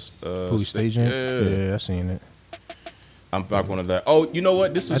shirt. Bowie staging. Yeah, I seen it. I'm not gonna let. Oh, you know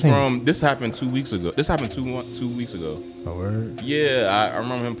what? This happened 2 weeks ago. This happened two weeks ago. Oh, word? Yeah, I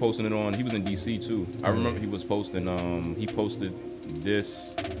remember him posting it on. He was in DC too. I remember he was posting. He posted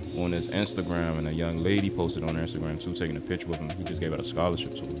this on his Instagram, and a young lady posted on her Instagram too, taking a picture with him. He just gave out a scholarship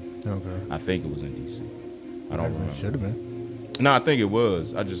to her. Okay. I think it was in DC. I don't remember. Should have been. No, I think it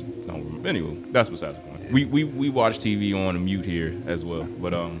was. I just don't remember. Anyway, that's besides the point. Yeah. We watch TV on a mute here as well,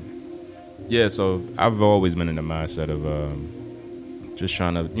 but yeah. So I've always been in the mindset of just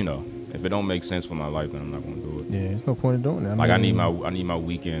trying to, if it don't make sense for my life, then I'm not gonna do it. Yeah, there's no point in doing that. I need my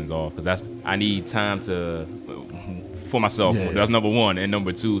weekends off, because I need time for myself. Yeah. That's number one, and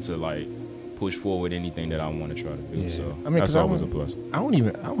number two, to like push forward anything that I want to try to do. Yeah. So that's always a plus. I don't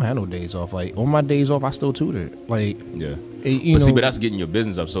have no days off. Like on my days off, I still tutor. Like yeah. You know, see, but that's getting your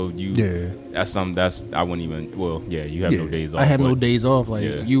business up. So yeah. that's something I wouldn't even. Well, yeah, you have no days off. I have but no days off. Like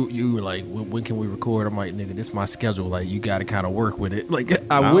yeah. you were like, when can we record? I'm like, nigga, this is my schedule. Like you got to kind of work with it. Like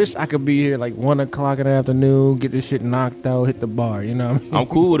I wish I could be here like 1 o'clock in the afternoon, get this shit knocked out, hit the bar. You know what I mean? I'm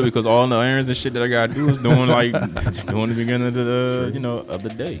cool with it because all the errands and shit that I gotta do is doing like doing the beginning of the of the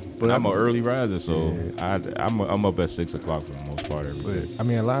day. But I'm an early riser, so I'm up at 6 o'clock for the most part every day. I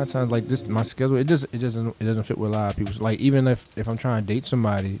mean, a lot of times like this, my schedule it doesn't fit with a lot of people. Like even if I'm trying to date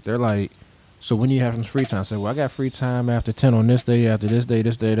somebody, they're like, so when you have some free time? I say, well, I got free time after 10 on this day, after this day,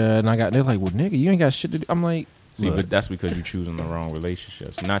 that, and they're like, well, nigga, you ain't got shit to do. I'm like, see, but that's because you're choosing the wrong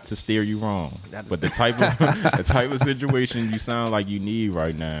relationships. Not to steer you wrong, but the type of situation you sound like you need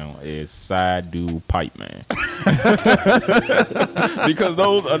right now is side dude pipe man. Because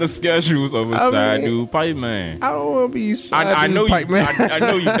those are the schedules of a side dude pipe man. I don't want to be side dude pipe man. I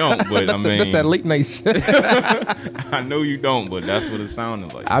know you don't, but I mean that's that late night shit. I know you don't, but that's what it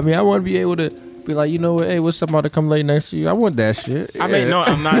sounded like. I mean, I want to be able to be like, you know what, hey, what's up, about to come late next to you? I want that shit. I mean, no,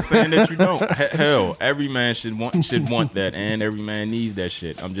 I'm not saying that you don't. Hell, every man should want that, and every man needs that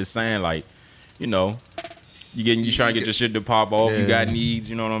shit. I'm just saying, like, you know, you trying to get your shit to pop off. You got needs,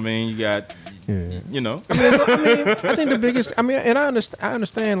 you know what I mean? You got, you know. I think the biggest, and I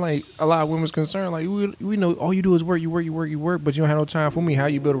understand, like, a lot of women's concern. Like, we know all you do is work, you work, but you don't have no time for me. How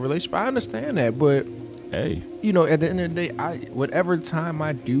you build a relationship? I understand that, but. Hey, you know, at the end of the day, whatever time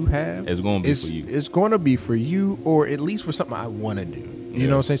I do have, it's going to be for you. It's going to be for you, or at least for something I want to do. You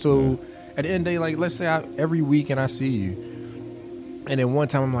know what I'm saying? So at the end of the day, like, let's say every weekend I see you, and then one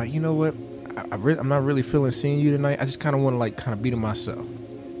time I'm like, you know what, I'm not really feeling seeing you tonight. I just kind of want to beat it myself.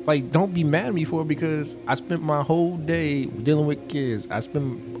 Like, don't be mad at me for it, because I spent my whole day dealing with kids. I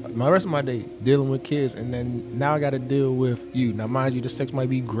spent my rest of my day dealing with kids, and then now I got to deal with you. Now, mind you, the sex might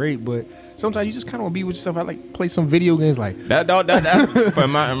be great, but sometimes you just kind of want to be with yourself. I like play some video games like that. For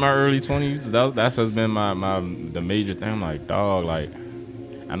in my early 20s, that has been the major thing. I'm like, dog, like,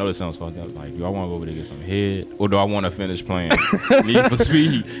 I know this sounds fucked up. Like, do I want to go over there and get some head, or do I want to finish playing Need for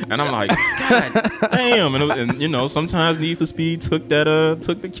Speed? And I'm like, God damn. And you know, sometimes Need for Speed took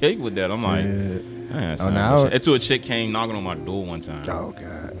the cake with that. I'm like, man, until a chick came knocking on my door one time. Oh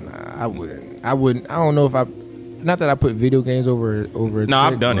God, nah, I wouldn't. I don't know if I. Not that I put video games over. No,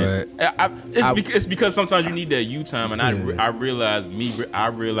 I've done it. It's because sometimes you need that you time, and I realized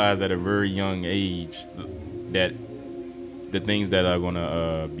at a very young age that the things that are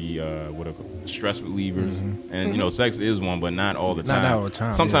gonna be stress relievers, and you know, sex is one, but not all the time. Not all the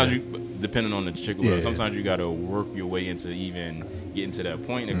time. Sometimes you, depending on the chick, sometimes you gotta work your way into even getting to that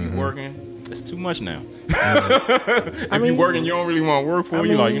point. If you're working. It's too much now. If you're working, you don't really want to work for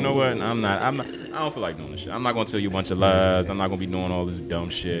you. Like, you know what? I don't feel like doing this shit. I'm not gonna tell you a bunch of lies. I'm not gonna be doing all this dumb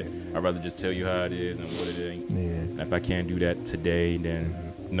shit. I'd rather just tell you how it is and what it ain't. Yeah. And if I can't do that today, then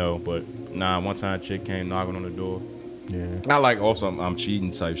no. But one time a chick came knocking on the door. Yeah. Not like also I'm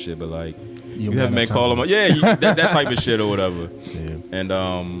cheating type shit, but like you have me call them. Yeah, that type of shit or whatever. Yeah. And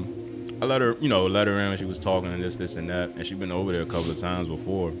I let her in. She was talking and this and that, and she'd been over there a couple of times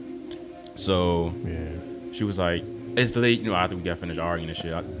before. So she was like, it's late, you know, after we got finished arguing and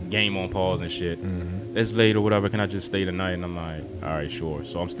shit, game on pause and shit. It's late or whatever, can I just stay tonight? And I'm like, all right, sure.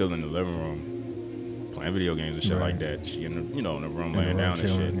 So I'm still in the living room playing video games and shit like that. She in the room laying down and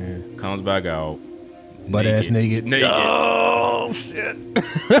shit. Yeah. Comes back out, butt ass naked. Oh shit!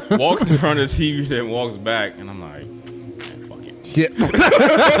 Walks in front of the TV, then walks back, and I'm like, shit.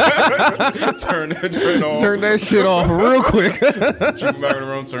 Turn that shit off real quick. She went back in the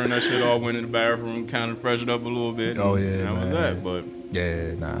room, turned that shit off, went in the bathroom, kind of freshened up a little bit. Oh yeah, that was that. But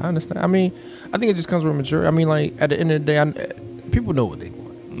yeah, I understand. I mean, I think it just comes with maturity. I mean, like at the end of the day, people know what they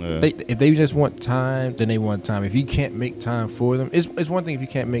want. Yeah. If they just want time, then they want time. If you can't make time for them, it's one thing if you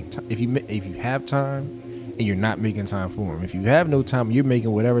can't make time. If you have time and you're not making time for them. If you have no time, you're making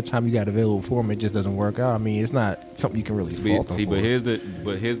whatever time you got available for them. It just doesn't work out. I mean, it's not something you can really fault them for. But here's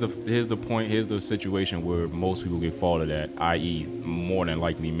the point. Here's the situation where most people get faulted at, i.e., more than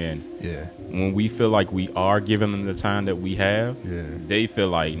likely men. Yeah. When we feel like we are giving them the time that we have, they feel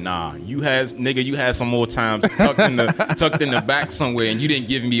like, nah, you had some more times tucked in the back somewhere, and you didn't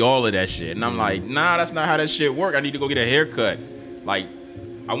give me all of that shit. And I'm like, nah, that's not how that shit work. I need to go get a haircut. Like,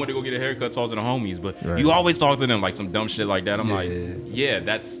 I went to go get a haircut, talk to the homies, but you always talk to them like some dumb shit like that. I'm like,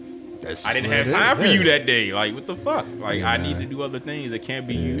 that's I didn't have time for you that day. Like, what the fuck? Like, I need to do other things. It can't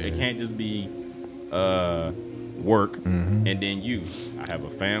be you. It can't just be work and then you. I have a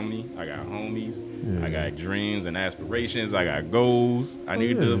family. I got homies. I got dreams and aspirations. I got goals. I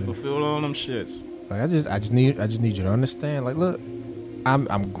need to fulfill all them shits. Like, I just need you to understand. Like, look,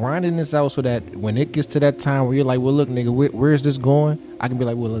 I'm grinding this out so that when it gets to that time where you're like, well, look, nigga, where is this going? I can be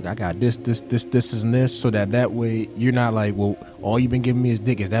like, well, look, I got this, and this, so that way you're not like, well, all you've been giving me is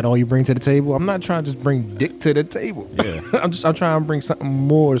dick. Is that all you bring to the table? I'm not trying to just bring dick to the table. Yeah. I'm trying to bring something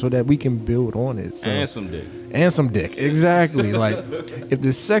more so that we can build on it. So. And some dick. Exactly. Like, if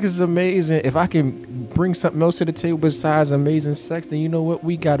the sex is amazing, if I can bring something else to the table besides amazing sex, then you know what?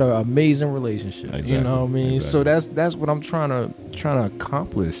 We got an amazing relationship. Exactly. You know what I mean? Exactly. So that's what I'm trying to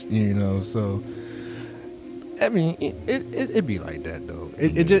accomplish. You know, so. I mean, it be like that though.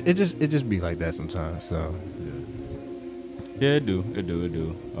 It just be like that sometimes. So yeah, it do.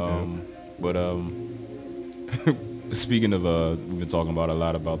 But speaking of, we've been talking about a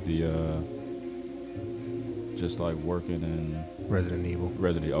lot about the just like working in Resident Evil.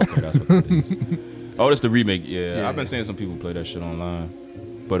 Okay, that's what it is. Oh, that's the remake. Yeah, I've been seeing some people play that shit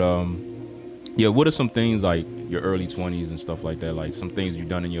online. But yeah, what are some things like your early 20s and stuff like that? Like some things you've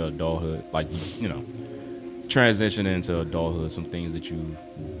done in your adulthood, like you know. Transition into adulthood, some things that you've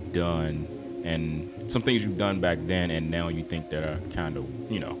done and some things you've done back then and now you think that are kind of,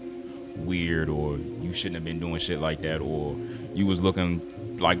 you know, weird, or you shouldn't have been doing shit like that, or you was looking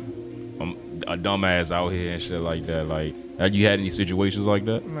like a dumbass out here and shit like that. Like, have you had any situations like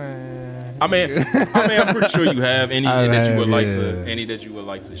that? Man. I mean, I'm pretty sure you have any that you would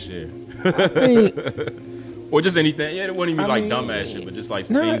like to share. I think, or just anything. Yeah, it wouldn't even be like dumbass shit, but just like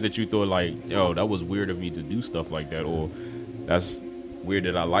things that you thought like, yo, that was weird of me to do stuff like that, or that's weird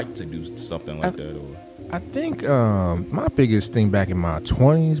that I like to do something like that. Or I think my biggest thing back in my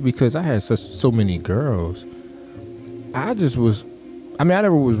 20s, because I had so many girls, I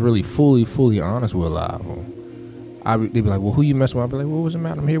never was really fully honest with a lot of them. They'd be like, well, who you messing with? I'd be like, well, what's the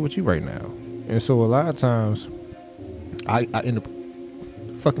matter? I'm here with you right now. And so a lot of times, I end up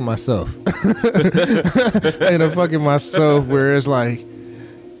fucking myself. Where it's like,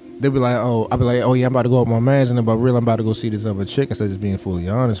 they'll be like, I'll be like, oh yeah, I'm about to go with my mans, and but really I'm about to go see this other chick instead of just being fully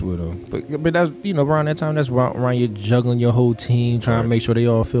honest with them. But that's, you know, around that time, that's around you juggling your whole team, trying to make sure they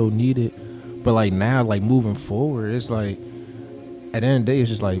all feel needed. But like now, like moving forward, it's like, at the end of the day, it's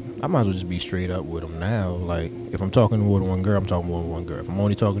just like, I might as well just be straight up with them now. Like, if I'm talking to more than one girl, I'm talking more than one girl. If I'm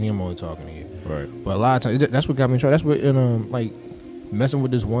only talking to you, I'm only talking to you. Right. But a lot of times, that's what got me in trouble. That's what, like, messing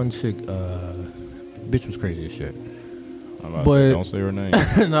with this one chick, bitch was crazy as shit. I'm about to say, don't say her name.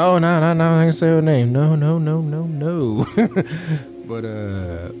 No, I can say her name. No. But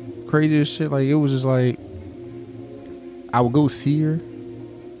crazy as shit. Like, it was just like, I would go see her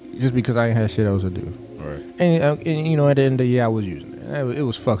just because I ain't had shit else to do. Right. And you know, at the end of the year, I was using it. It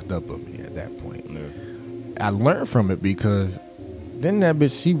was fucked up of me at that point. Yeah. I learned from it because then that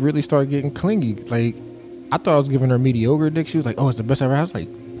bitch, she really started getting clingy. Like, I thought I was giving her mediocre dick. She was like, oh, it's the best ever. I was like,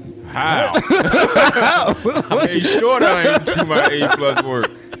 how? I made sure that I ain't do my A+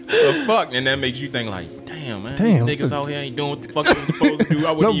 work. The fuck? And that makes you think like, damn, man, these niggas out here ain't doing what the fuck they supposed to do.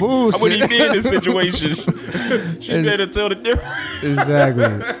 I wouldn't even be in this situation. She's better tell the difference.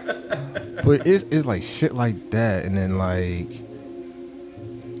 Exactly. But it's like shit like that, and then like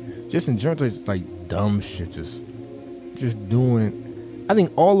just in general, it's like dumb shit, just doing. I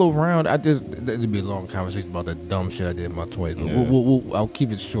think all around, it'd be a long conversation about the dumb shit I did in my 20s. But I'll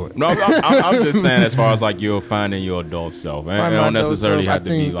keep it short. No, I'm just saying, as far as like you're finding your adult self, it don't necessarily have to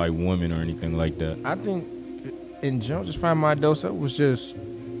be like women or anything like that. I think in general, just finding my adult self was just,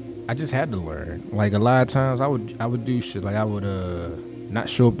 I just had to learn. Like a lot of times, I would do shit like I would not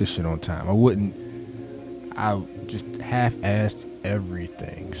show up to shit on time. I just half-assed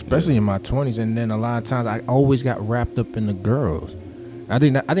everything, especially in my 20s. And then a lot of times, I always got wrapped up in the girls. I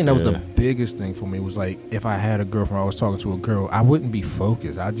think that was the biggest thing for me. Was like, if I had a girlfriend, I was talking to a girl, I wouldn't be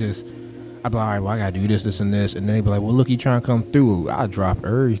focused. I'd be like, all right, well, I gotta do this, and this, and then they'd be like, well, look, you trying to come through. I drop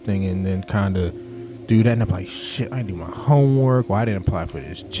everything and then kind of do that, and I'm like, shit, I didn't do my homework. Well, I didn't apply for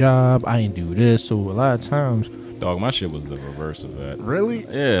this job. I didn't do this. So a lot of times, dog, my shit was the reverse of that. Really?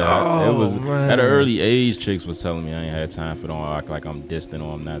 Yeah. Oh, it was man. At an early age, chicks was telling me I ain't had time for them. I act like I'm distant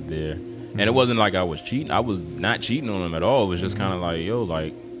or I'm not there. And it wasn't like I was cheating. I was not cheating on them at all. It was just kind of like, yo,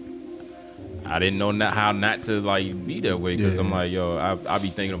 like, I didn't know how not to like be that way, because I'm like, yo, I be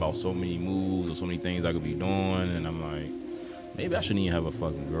thinking about so many moves or so many things I could be doing, and I'm like, maybe I shouldn't even have a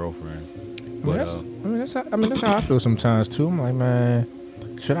fucking girlfriend. But that's how I feel sometimes too. I'm like, man,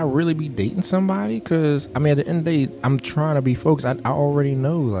 should I really be dating somebody? Because I mean, at the end of the day, I'm trying to be focused. I already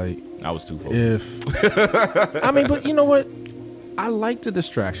know, like, I was too focused. I mean, but you know what? I like the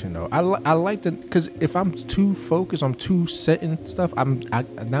distraction though. I like the, because if I'm too focused, I'm too set in stuff.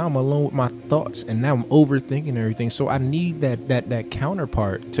 Now I'm alone with my thoughts, and now I'm overthinking everything. So I need that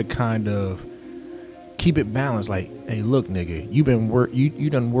counterpart to kind of keep it balanced. Like, hey, look, nigga, you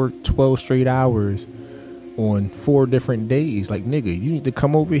done worked 12 straight hours on 4 different days. Like, nigga, you need to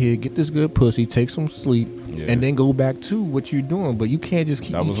come over here, get this good pussy, take some sleep, and then go back to what you're doing. But you can't just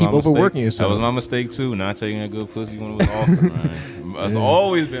keep overworking yourself. That was my mistake too, not taking that good pussy when it was offered, man. That's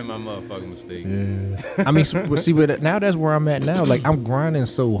always been my motherfucking mistake. Yeah. I mean, but now that's where I'm at now. Like, I'm grinding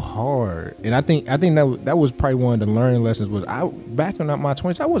so hard, and I think that was probably one of the learning lessons. Was back in my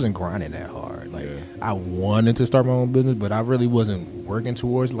 20s, I wasn't grinding that hard. Like, I wanted to start my own business, but I really wasn't working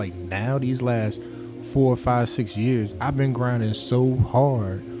towards. Like, now these last 4, 5, 6 years, I've been grinding so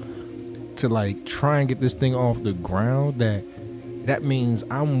hard to like try and get this thing off the ground that means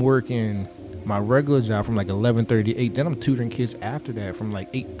I'm working my regular job from like 11:30 to 8. Then I'm tutoring kids after that from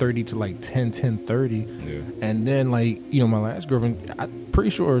like 8:30 to like 10:30. Yeah. And then like, my last girlfriend, I'm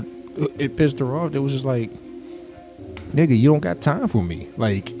pretty sure it pissed her off. It was just like, nigga, you don't got time for me.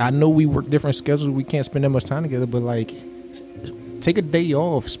 Like, I know we work different schedules. We can't spend that much time together, but like, take a day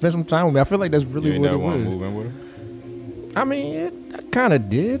off, spend some time with me. I feel like that's really what it was. You move in with her? I mean, I kind of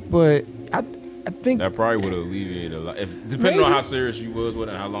did, but I think that probably would have alleviated a lot. Depending on how serious you was with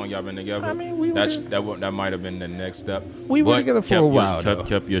it and how long y'all been together. I mean, that might have been the next step. We were together for a while.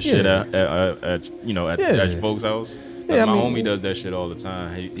 Kept your shit at your folks' house. My homie does that shit all the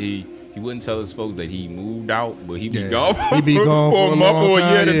time. He wouldn't tell his folks that he moved out, but he be gone. He be gone for a month or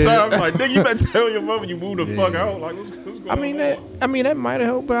a year at a time. Like, nigga, you better tell your mother you moved the fuck out. Like, what's going on? That might have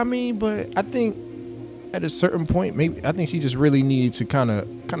helped, but I think at a certain point, maybe I think she just really needed to kind of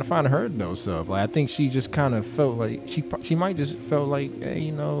find her self. Like, I think she just kind of felt like she might just felt like, hey,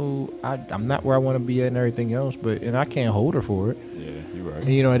 I'm not where I want to be at and everything else, and I can't hold her for it. Yeah, you're right.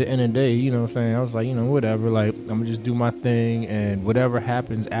 And, at the end of the day, what I'm saying, I was like, whatever. Like, I'm gonna just do my thing, and whatever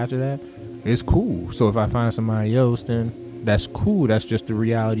happens after that, it's cool. So if I find somebody else, then that's cool. That's just the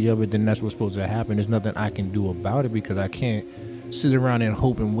reality of it. Then that's what's supposed to happen. There's nothing I can do about it because I can't sit around and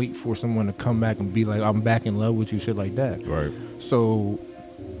hope and wait for someone to come back and be like, I'm back in love with you, shit like that. Right. So,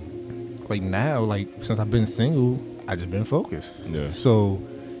 like, now, like, since I've been single, I just been focused. Yeah. So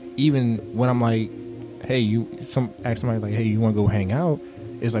even when I'm like, hey, ask somebody like, hey, you want to go hang out?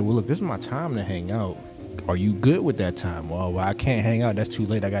 It's like, well, look, this is my time to hang out. Are you good with that time? Well, I can't hang out. That's too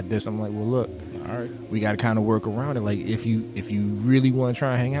late. I got this. I'm like, well, look, all right, we got to kind of work around it. Like, if you really want to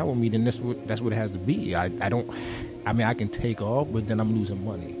try and hang out with me, then that's what it has to be. I can take off, but then I'm losing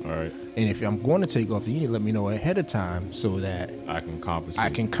money. All right. And if I'm going to take off, then you need to let me know ahead of time so that I can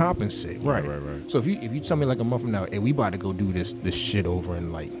compensate. Right. Right. So if you tell me like a month from now, hey, we about to go do this shit over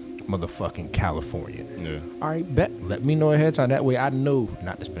in like motherfucking California. Yeah. All right, bet. Let me know ahead of time. That way I know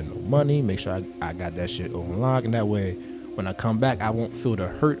not to spend no money. Make sure I got that shit on lock, and that way when I come back, I won't feel the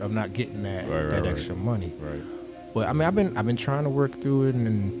hurt of not getting that extra money. Right. But I mean, I've been trying to work through it,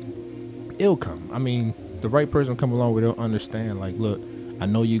 and it'll come. I mean, the right person will come along with it. They'll understand. Like, look, I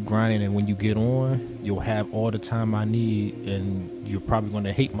know you grinding, and when you get on, you'll have all the time I need, and you're probably going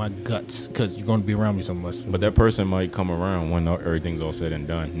to hate my guts because you're going to be around me so much. But that person might come around when everything's all said and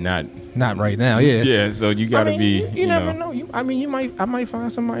done. Not right now. Yeah. Yeah. So you got to be. You never know. I might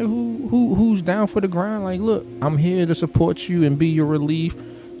find somebody who's down for the grind. Like, look, I'm here to support you and be your relief.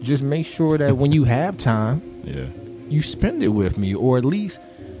 Just make sure that when you have time, you spend it with me, or at least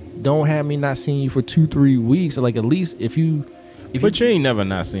don't have me not seeing you for 2-3 weeks. Or like, at least if you. But you ain't never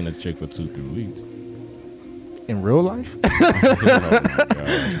not seen a chick for 2-3 weeks. In real life?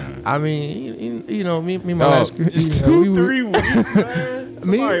 I mean, me my last... It's 2-3 weeks, man.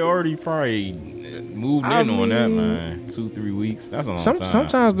 Somebody already probably moved in on that, man. 2-3 weeks. That's a long time.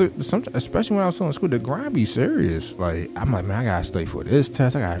 Sometimes, especially when I was still in school, the grind be serious. Like, I'm like, man, I gotta stay for this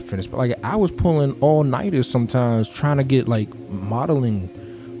test. I gotta finish. But like, I was pulling all-nighters sometimes trying to get like modeling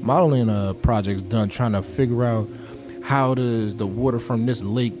projects done, trying to figure out how does the water from this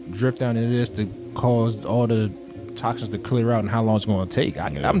lake drift down into this to cause all the toxins to clear out, and how long it's going to take.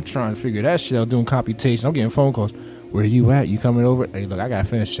 I'm trying to figure that shit out, doing computations. I'm getting phone calls. Where you at? You coming over? Hey, look, I got to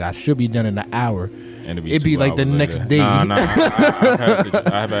finish. I should be done in an hour. And it'd be like the next day. Nah.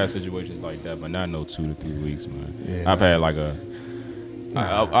 I've had situations like that, but not no 2 to 3 weeks, man. Yeah, I've had like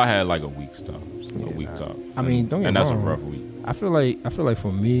I had like a week stop. I mean, don't get me wrong. And that's a rough week. I feel like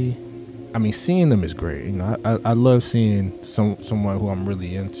for me, I mean, seeing them is great. You know, I love seeing someone who I'm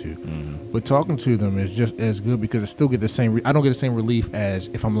really into. Mm-hmm. But talking to them is just as good because I still get the same. I don't get the same relief as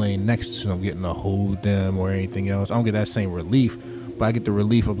if I'm laying next to them, getting to hold them or anything else. I don't get that same relief, but I get the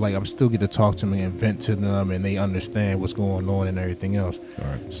relief of like I'm still get to talk to them and vent to them, and they understand what's going on and everything else. All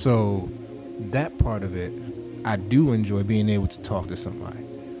right. So that part of it, I do enjoy being able to talk to somebody.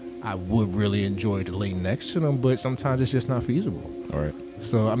 I would really enjoy to lay next to them, but sometimes it's just not feasible. All right.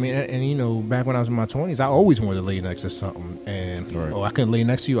 So I mean, and you know, back when I was in my 20s, I always wanted to lay next to something, and Right. oh, I couldn't lay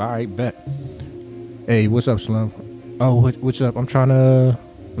next to you. All right, bet. Hey, what's up, Slim? Oh, what's up? I'm trying to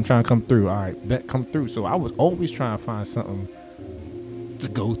come through. All right, bet, come through. So I was always trying to find something to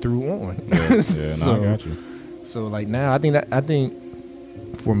go through on. Yeah, no, So- I got you. So like now, I think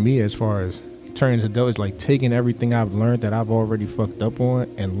for me, as far as turning to adult, is like taking everything I've learned that I've already fucked up on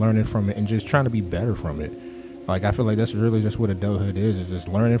and learning from it and just trying to be better from it. Like I feel like that's really just what adulthood is just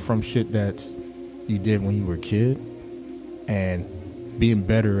learning from shit that you did when you were a kid and being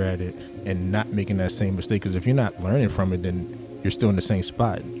better at it and not making that same mistake. Because if you're not learning from it, then you're still in the same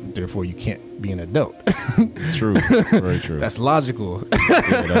spot. Therefore, you can't be an adult. True, very true. That's logical.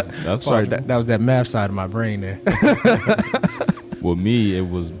 Yeah, that's Sorry, logical. that was that math side of my brain there. With me, it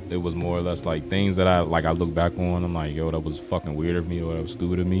was more or less like things that I look back on. I'm like, yo, that was fucking weird of me, or that was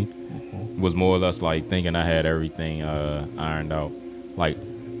stupid of me. It was more or less like thinking I had everything ironed out. Like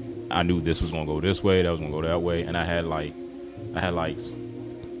I knew this was gonna go this way, that was gonna go that way, and I had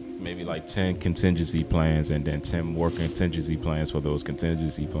maybe like 10 contingency plans, and then 10 more contingency plans for those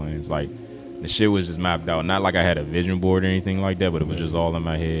contingency plans. Like the shit was just mapped out. Not like I had a vision board or anything like that, but it was just all in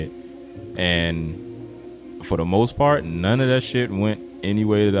my head. And for the most part, none of that shit went any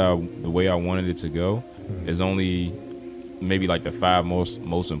way the way I wanted it to go. It's only maybe like the 5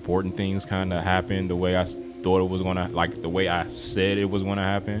 most important things kind of happened the way I thought it was gonna, like the way I said it was gonna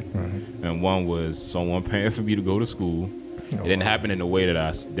happen. And one was someone paying for me to go to school. It didn't happen in the way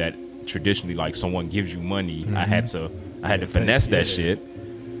that traditionally, like someone gives you money. I had to finesse that shit.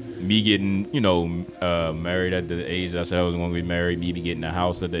 Me getting, married at the age that I said I was going to get married. Me getting a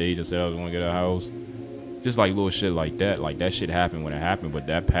house at the age I said I was going to get a house. Just like little shit like that. Like that shit happened when it happened. But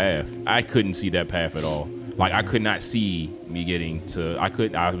that path, I couldn't see that path at all. Like I could not see me getting to.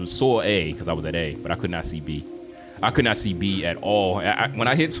 I saw A because I was at A, but I could not see B. I could not see B at all. When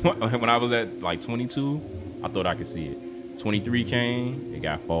I was at like 22, I thought I could see it. 23 came, it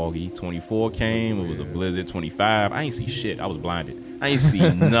got foggy. 24 came, it was a blizzard. 25, I ain't see shit. I was blinded. I ain't see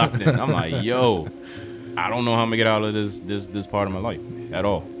nothing. I'm like, yo, I don't know how I'm gonna get out of this part of my life at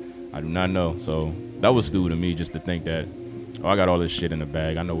all. I do not know. So that was stupid to me, just to think that, oh, I got all this shit in the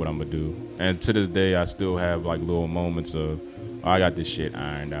bag. I know what I'm gonna do. And to this day, I still have like little moments of, oh, I got this shit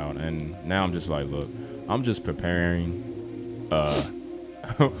ironed out. And now I'm just like, look, I'm just preparing.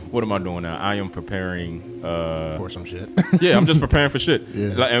 What am I doing now? I am preparing For some shit. yeah, I'm just preparing for shit.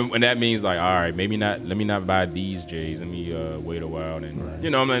 Yeah. Like, and that means like, all right, maybe not. Let me not buy these J's. Let me wait a while, and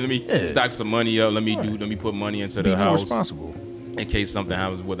Right. let me stack some money up. Let me put money into the Be more house responsible. in case something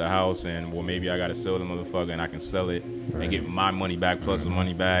happens with the house, and well, maybe I gotta sell the motherfucker, and I can sell it and get my money back plus the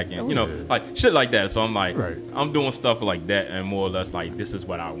money back, and like shit like that. So I'm like, I'm doing stuff like that, and more or less like, this is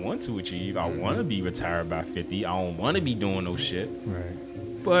what I want to achieve. I want to be retired by 50. I don't want to be doing no shit. Right.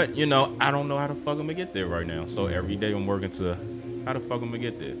 But, I don't know how the fuck I'm gonna get there right now. So every day I'm working to how the fuck I'm gonna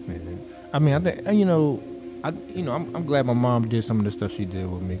get there. I mean, I think, I'm glad my mom did some of the stuff she did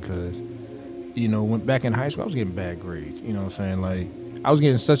with me because, when back in high school, I was getting bad grades. You know what I'm saying? Like, I was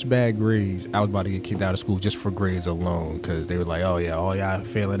getting such bad grades, I was about to get kicked out of school just for grades alone because they were like, oh, yeah, all y'all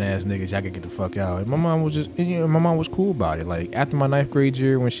failing ass niggas, y'all can get the fuck out. And my mom was my mom was cool about it. Like, after my 9th grade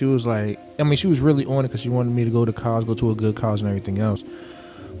year, when she was like, she was really on it because she wanted me to go to college, go to a good college and everything else.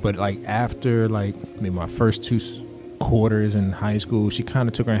 But like after like maybe my first 2 quarters in high school, she kind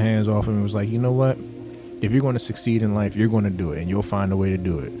of took her hands off and was like, you know what? If you're going to succeed in life, you're going to do it, and you'll find a way to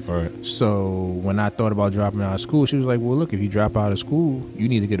do it. Right. So when I thought about dropping out of school, she was like, well, look, if you drop out of school, you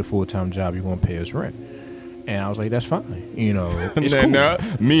need to get a full-time job. You're going to pay us rent. And I was like, that's fine. It's cool.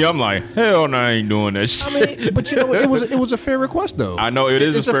 Me, I'm like, hell no, I ain't doing that shit. I mean, but it was a fair request though. I know it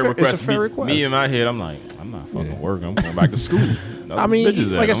is a fair request. It's a fair request. Me in my head, I'm like, I'm not fucking working. I'm going back to school. I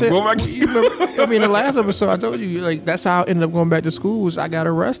mean, like I said, going back to school. the last episode I told you, like that's how I ended up going back to school. Was I got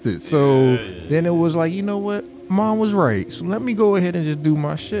arrested. So then it was like, you know what, mom was right. So let me go ahead and just do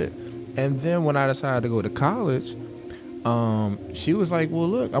my shit. And then when I decided to go to college, she was like, well,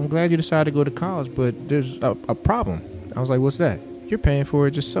 look, I'm glad you decided to go to college, but there's a problem. I was like, what's that? You're paying for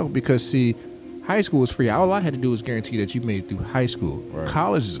it yourself because see, high school is free. All I had to do was guarantee that you made it through high school. Right.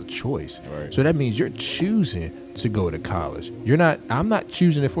 College is a choice. Right. So that means you're choosing to go to college. I'm not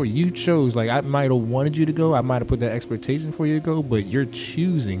choosing it for you. You chose. Like, I might have wanted you to go. I might have put that expectation for you to go, but you're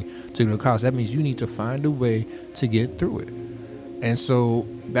choosing to go to college. That means you need to find a way to get through it. And so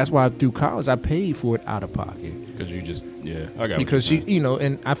that's why through college, I paid for it out of pocket. Because you just, I got because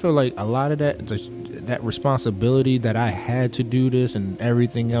and I feel like a lot of that responsibility that I had to do this and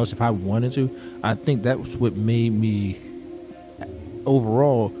everything else, if I wanted to, I think that was what made me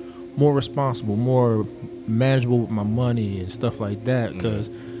overall more responsible, more manageable with my money and stuff like that, because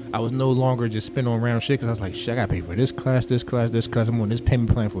I was no longer just spending on random shit, because I was like, shit, I gotta pay for this class, I'm on this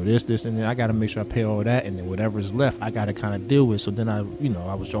payment plan for this, and then I gotta make sure I pay all that, and then whatever's left, I gotta kind of deal with. So then I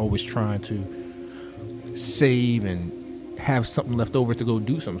was always trying to save and have something left over to go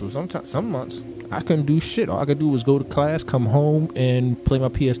do something. So sometimes, some months, I couldn't do shit. All I could do was go to class, come home, and play my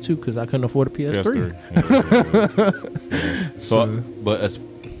PS2 because I couldn't afford a PS3. Yeah. So, but as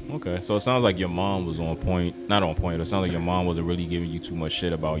okay, so it sounds like your mom was on point. Not on point. It sounds like your mom wasn't really giving you too much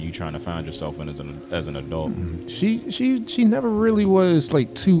shit about you trying to find yourself as an adult. She never really was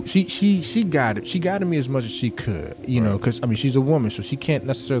like too. She got it. She guided me as much as she could. You know, because I mean she's a woman, so she can't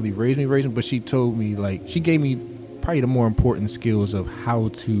necessarily raise me. But she told me, like, she gave me probably the more important skills of how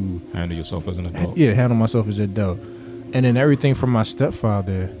to handle yourself as an adult. Yeah, handle myself as an adult. And then everything from my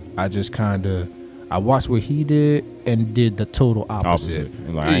stepfather, I just kind of, I watched what he did and did the total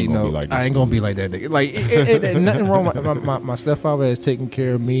opposite. Like, I ain't gonna be like this. I ain't gonna be like that nigga. Like, it nothing wrong. My stepfather has taken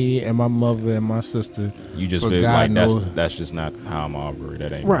care of me and my mother and my sister. You just feel like that's just not how I'm operating.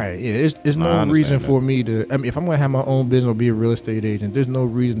 That ain't right. Yeah, it's no reason for me to. I mean, if I'm gonna have my own business or be a real estate agent, there's no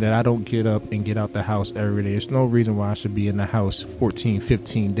reason that I don't get up and get out the house every day. There's no reason why I should be in the house 14,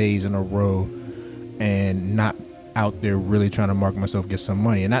 15 days in a row and not out there really trying to market myself, get some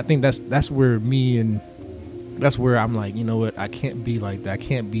money. And I think that's where I'm like, you know what, I can't be like that. I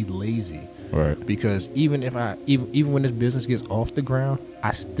can't be lazy. Right. Because even when this business gets off the ground,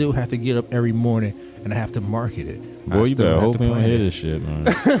 I still have to get up every morning and I have to market it. Boy, you better hope he don't hear this shit, man.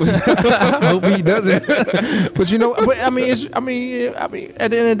 I hope he doesn't. But you know, I mean, at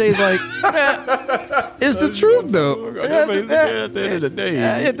the end of the day, it's like, it's the truth, though. At the end of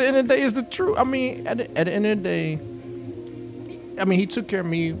the day, it's the truth. I mean, at the end of the day, I mean, he took care of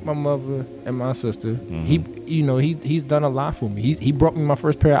me, my mother, and my sister. Mm-hmm. He's done a lot for me. He brought me my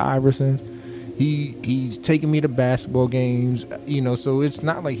first pair of Iversons. He's taken me to basketball games, so it's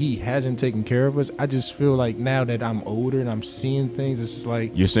not like he hasn't taken care of us. I just feel like now that I'm older and I'm seeing things, it's just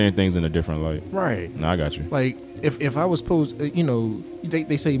like... You're seeing things in a different light. Right. No, I got you. Like, if I was supposed,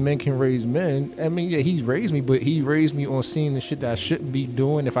 they say men can raise men. I mean, yeah, he's raised me, but he raised me on seeing the shit that I shouldn't be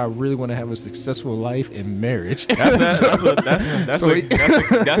doing if I really want to have a successful life in marriage. That's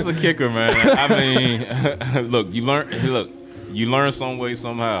a kicker, man. I mean, look, you learn some way,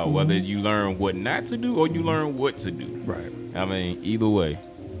 somehow, whether you learn what not to do or you learn what to do. Right. I mean, either way.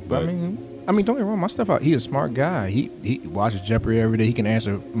 But I mean, don't get me wrong. My stepfather, he a smart guy. He watches Jeopardy every day. He can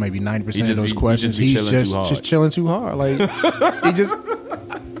answer maybe 90% of those questions. He's just chilling too hard. Like, he just...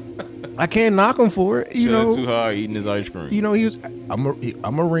 I can't knock him for it. Chilling too hard, eating his ice cream. He was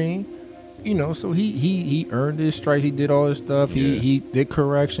a Marine. So he earned his stripes. He did all this stuff. Yeah. He did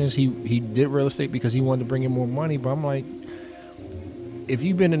corrections. He did real estate because he wanted to bring in more money. But I'm like, if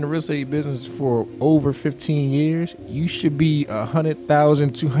you've been in the real estate business for over 15 years, you should be $100,000,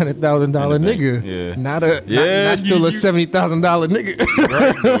 $200,000 nigga. Yeah. Not still a $70,000 nigga.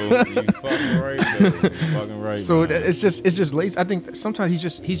 Right, though. You fucking right, though. You fucking right. So it's just lazy. I think sometimes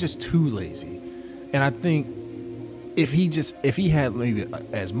he's just too lazy, and I think if he had maybe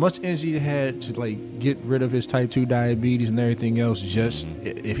as much energy he had to like get rid of his type 2 diabetes and everything else, just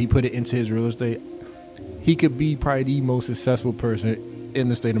if he put it into his real estate, he could be probably the most successful person in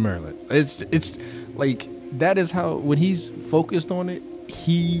the state of Maryland. It's like, that is how, when he's focused on it,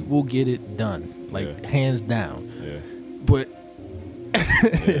 he will get it done, like hands down. Yeah. But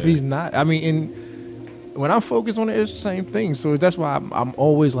if he's not, I mean, when I'm focused on it, it's the same thing. So that's why I'm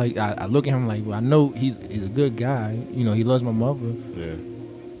always like, I look at him like, well, I know he's a good guy. He loves my mother. Yeah.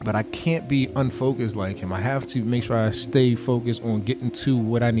 But I can't be unfocused like him. I have to make sure I stay focused on getting to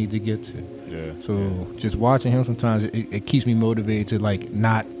what I need to get to. Yeah. So just watching him sometimes, it keeps me motivated to like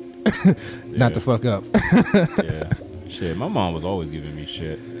not to fuck up. Yeah. Shit, my mom was always giving me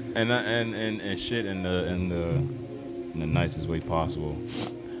shit, and shit in the nicest way possible.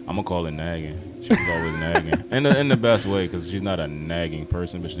 I'm gonna call it nagging. She was always nagging, in the best way, because she's not a nagging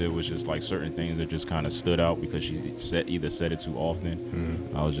person, but there was just like certain things that just kind of stood out because she either said it too often.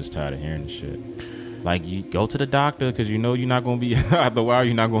 Mm-hmm. I was just tired of hearing the shit. Like, you go to the doctor because you're not going to be, after a while,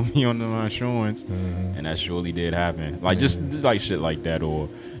 you're not going to be on the insurance. Mm-hmm. And that surely did happen. Like, just like shit like that. Or,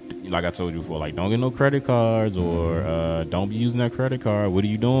 like I told you before, like, don't get no credit cards, or don't be using that credit card. What are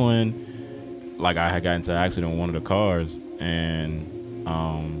you doing? Like, I had got into an accident with one of the cars, and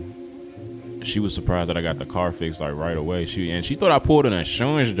she was surprised that I got the car fixed, like, right away. She thought I pulled an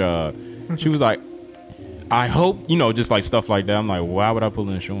insurance job. She was like, I hope, just like stuff like that. I'm like, why would I pull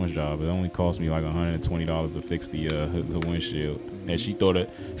an insurance job? It only cost me like $120 to fix the windshield. And she thought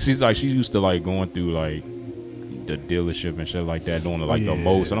she's used to like going through like the dealership and shit like that, doing like the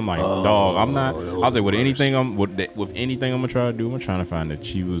most. And I'm like, dog, I'm not. I was like, with anything I'm gonna try to do, I'm trying to find the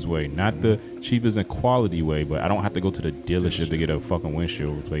cheapest way, not the cheapest and quality way, but I don't have to go to the dealership to get a fucking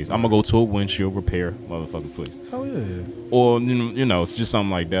windshield replaced. I'm gonna go to a windshield repair motherfucking place. Oh yeah. Or it's just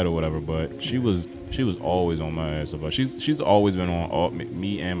something like that or whatever. But she was always on my ass about. She's always been on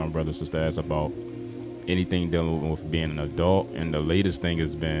me and my brother sister ass about anything dealing with being an adult. And the latest thing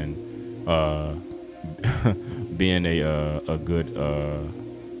has been being a good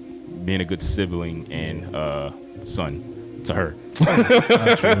sibling and son to her. True.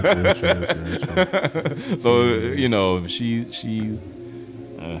 So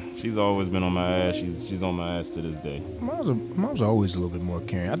she's always been on my ass. She's on my ass to this day. Mom's always a little bit more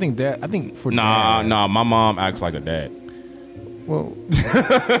caring. I think for nah, dad, my mom acts like a dad. Well,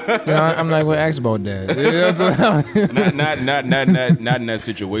 I'm not going to ask about that. not in that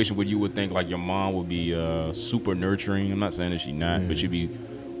situation where you would think like your mom would be super nurturing. I'm not saying that she's not, but she'd be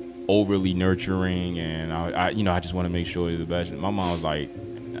overly nurturing, and I just want to make sure you're the best. My mom was like,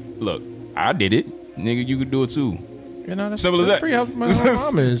 "Look, I did it, nigga. You could do it too." That's simple as that. Pretty how my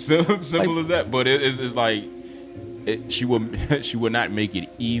mom is. Simple as that. But it's like she would not make it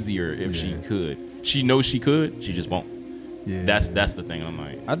easier if she could. She knows she could. She just won't. Yeah, that's the thing. I'm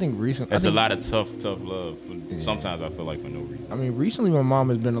like, I think recently that's a lot of tough love. Sometimes I feel like for no reason. I mean, recently my mom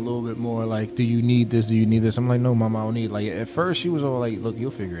has been a little bit more like, "Do you need this? Do you need this?" I'm like, "No, mom, I don't need it." Like at first she was all like, "Look, you'll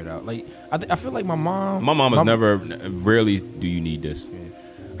figure it out." Like I feel like my mom has never rarely do you need this. Yeah.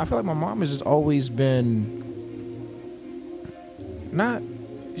 I feel like my mom has just always been not.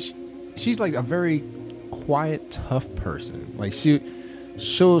 She's like a very quiet, tough person. Like she'll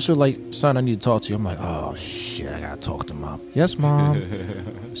like, "Son, I need to talk to you." I'm like, "Oh shit, I gotta talk to mom." "Yes, mom."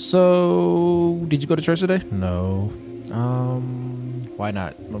 "So did you go to church today?" "No." "Why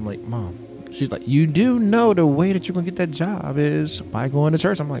not?" I'm like, "Mom." She's like, "You do know the way that you're gonna get that job is by going to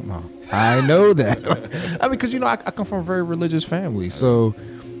church." I'm like, "Mom, I know that." I mean, because I come from a very religious family, so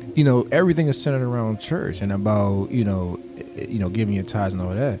everything is centered around church and about giving your tithes and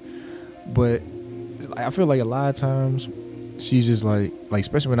all that. But I feel like a lot of times she's just like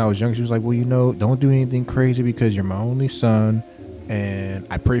especially when I was young, she was like, "Well, don't do anything crazy because you're my only son, and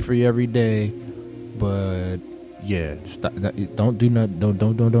I pray for you every day, but yeah, stop, don't do nothing, don't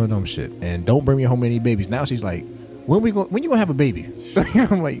dumb shit, and don't bring me home any babies." Now she's like, when you gonna have a baby?"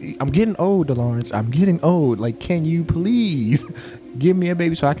 I'm like, "I'm getting old, Lawrence. I'm getting old. Like, can you please give me a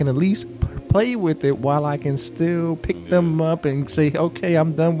baby so I can at least play with it while I can still pick them up and say, okay,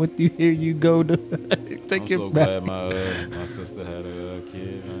 I'm done with you. Here you go. Take it back." I'm so glad my sister had a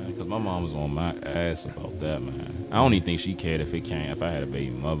kid, man, because my mom was on my ass about that, man. I don't even think she cared if I had a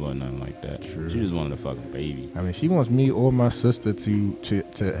baby mother or nothing like that. True. She just wanted a fucking baby. I mean, she wants me or my sister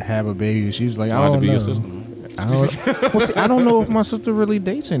to have a baby. She's like, "I don't know." Your sister, man. I don't know if my sister really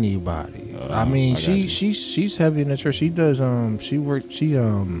dates anybody. I mean, she's heavy in the church. She does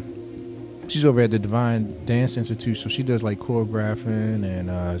she's over at the Divine Dance Institute, so she does like choreographing,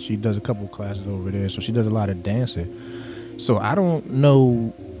 and she does a couple classes over there. So she does a lot of dancing. So I don't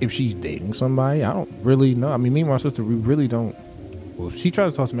know if she's dating somebody. I don't really know. I mean, me and my sister, we really don't. Well, if she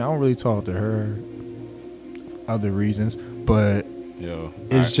tries to talk to me, I don't really talk to her. Other reasons, but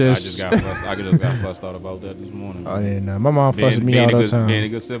I just got fussed out about that this morning. Oh yeah, no. My mom fusses me out all the time. Being a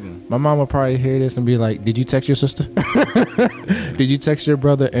good sibling. My mom will probably hear this and be like, "Did you text your sister? Did you text your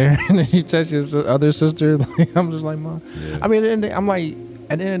brother Aaron? Did you text your other sister?" Like, I'm just like, "Mom." Yeah. I mean, at the end of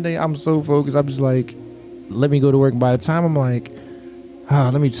the day, I'm so focused. I'm just like, let me go to work. By the time I'm like,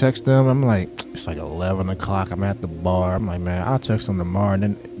 let me text them. I'm like, it's like 11 o'clock. I'm at the bar. I'm like, man, I'll text them tomorrow. And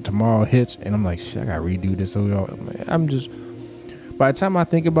then tomorrow hits, and I'm like, shit, I gotta redo this. So I'm just. By the time I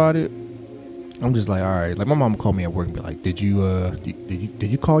think about it, I'm just like, all right. Like my mom called me at work and be like, "Did you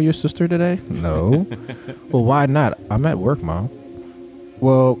call your sister today?" "No." "Well, why not?" "I'm at work, Mom."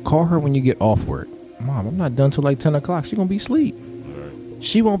 "Well, call her when you get off work." "Mom, I'm not done till like 10 o'clock. She's gonna be asleep." Right.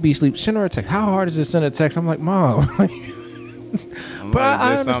 "She won't be asleep. Send her a text." "How hard is it to send a text?" I'm like, "Mom." But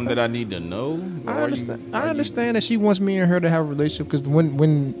I understand. Something that I need to know. I understand that she wants me and her to have a relationship because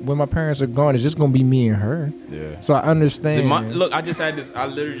when my parents are gone, it's just gonna be me and her. Yeah. So I understand. See, look, I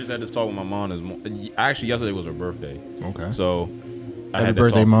literally just had this talk with my mom this morning. Actually, yesterday was her birthday. Okay. So happy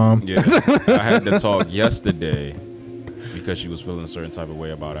birthday, Mom. Yeah. I had to talk yesterday because she was feeling a certain type of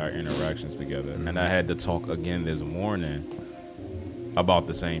way about our interactions together, and I had to talk again this morning about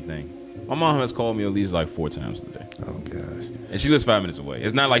the same thing. My mom has called me at least like 4 times today. Oh gosh. And she lives 5 minutes away.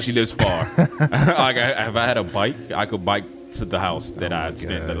 It's not like she lives far. Like if I had a bike, I could bike to the house that I had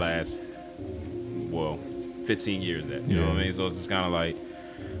spent the last 15 years at. You know what I mean? So it's just kind of like,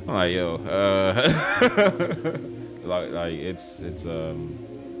 I'm like, yo, like it's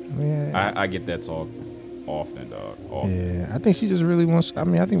Yeah. I get that talk often, dog. Often. Yeah, I think she just really wants. I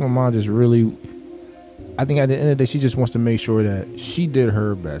mean, I think my mom just really. I think at the end of the day, she just wants to make sure that she did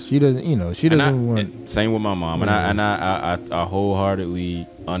her best. She doesn't, she doesn't want. And same with my mom, and I wholeheartedly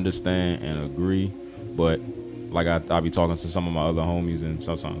understand and agree. But like I be talking to some of my other homies and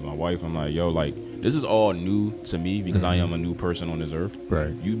sometimes my wife. I'm like, yo, like this is all new to me because I am a new person on this earth.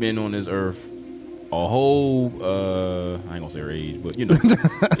 Right. You've been on this earth a whole I ain't gonna say her age, but I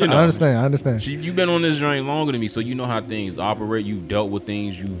understand. You've been on this journey longer than me, so you know how things operate. You've dealt with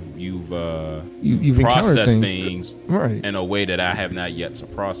things. You've processed things right in a way that I have not yet to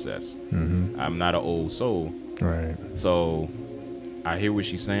process. Mm-hmm. I'm not an old soul, right? So I hear what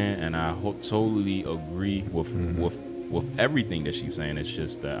she's saying, and I totally agree with everything that she's saying. It's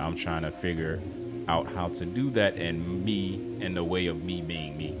just that I'm trying to figure out how to do that and me in the way of me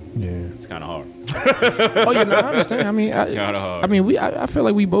being me. Yeah, it's kind of hard. Oh yeah, no, I understand. I mean, it's kind of hard. I mean, I feel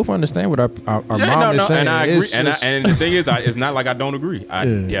like we both understand what our mom is saying. And I agree. And the thing is, it's not like I don't agree. I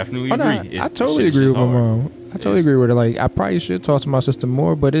definitely agree. I totally agree with my mom. I totally agree with her. Like, I probably should talk to my sister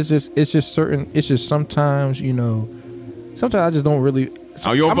more, but it's just sometimes, sometimes I just don't really.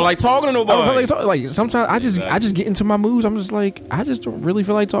 Oh, you don't feel like talking to nobody? I don't feel like sometimes I just get into my moods. I'm just like, I just don't really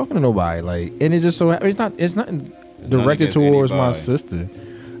feel like talking to nobody. Like, and it's just so it's not directed towards my sister.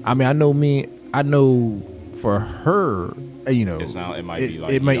 I mean, I know for her, it might be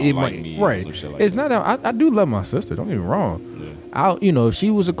like it might me right. Some shit like it's that. not. I do love my sister. Don't get me wrong. Yeah. If she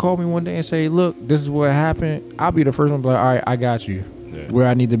was to call me one day and say, "Look, this is what happened," I'll be the first one to be like, "All right, I got you where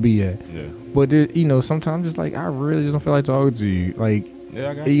I need to be at." Yeah. But sometimes just like I really just don't feel like talking to you. Like,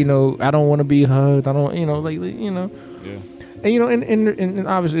 I got you. I don't want to be hugged. I don't, Yeah. And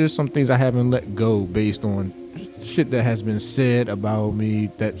obviously there's some things I haven't let go based on shit that has been said about me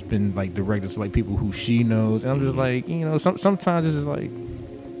that's been like directed to like people who she knows, and I'm just like, sometimes it's just like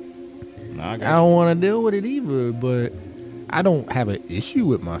I don't want to deal with it either. But I don't have an issue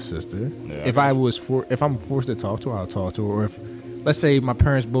with my sister. Yeah, if I'm forced to talk to her, I'll talk to her. Or if, let's say, my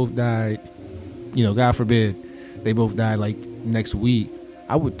parents both died, God forbid, they both died like next week,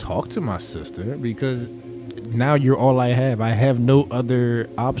 I would talk to my sister because now you're all I have. I have no other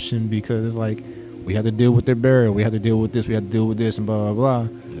option because it's like we have to deal with their burial, we have to deal with this, we have to deal with this, and blah blah blah.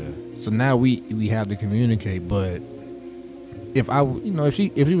 Yeah. So now we have to communicate. But if I, if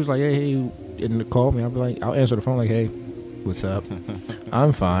she was like, hey, and call me, I'll be like, I'll answer the phone like, hey, what's up?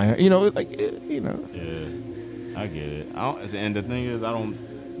 I'm fine. Yeah, I get it. And the thing is, I'm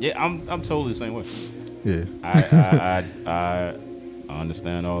totally the same way. Yeah. I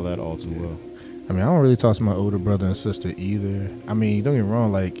understand all that all too well. I mean, I don't really talk to my older brother and sister either. I mean, don't get me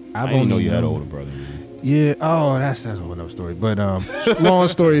wrong. Like, I didn't know you had an older brother. Man. Yeah. Oh, that's a whole other story. But long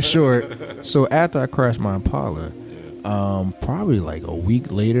story short, so after I crashed my Impala, probably like a week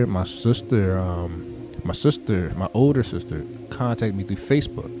later, my older sister, contacted me through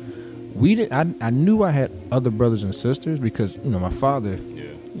Facebook. I knew I had other brothers and sisters because my father,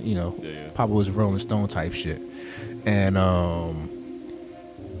 Papa was Rolling Stone type shit, and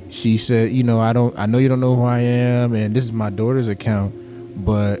she said, I know you don't know who I am, and this is my daughter's account,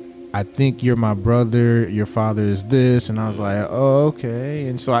 but I think you're my brother. Your father is this, and I was like, oh, okay.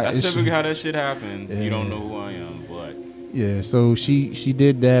 And so that's typically how that shit happens. Yeah. You don't know who I am, but yeah. So she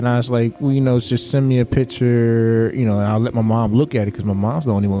did that, and I was like, well, just send me a picture, and I'll let my mom look at it because my mom's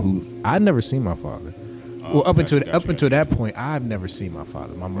the only one who I'd never seen my father. Well, up until that point, I've never seen my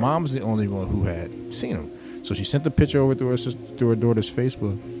father. My mom's the only one who had seen him. So she sent the picture over through her daughter's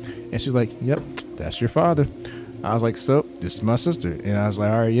Facebook, and she's like, "Yep, that's your father." I was like, "So this is my sister," and I was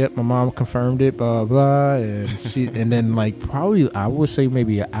like, "All right, yep." My mom confirmed it, blah blah, and and then like probably I would say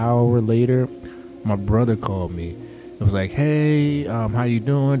maybe an hour later, my brother called me. It was like, "Hey, how you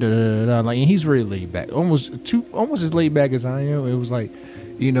doing?" Da, da, da, da. Like, and he's really laid back, almost as laid back as I am. It was like,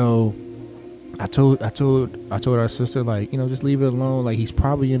 I told our sister, like, just leave it alone. Like, he's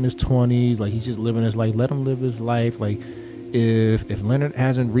probably in his 20s. Like, he's just living his life. Let him live his life. Like, if Leonard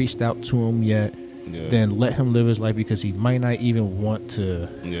hasn't reached out to him yet, then let him live his life because he might not even want to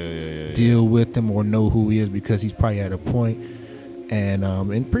deal with him or know who he is because he's probably at a point. And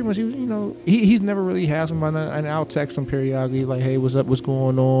pretty much, he's never really had somebody, and I'll text him periodically, like, hey, what's up? What's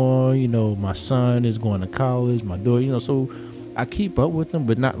going on? My son is going to college. My daughter, so I keep up with them,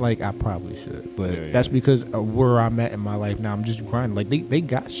 but not like I probably should. But that's because of where I'm at in my life now. I'm just grinding. Like, they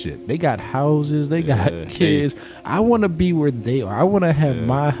got shit. They got houses. They got kids. I want to be where they are. I want to have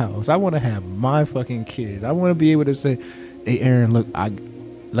my house. I want to have my fucking kids. I want to be able to say, hey, Aaron, look, can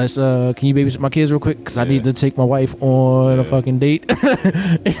you babysit my kids real quick? Because I need to take my wife on a fucking date.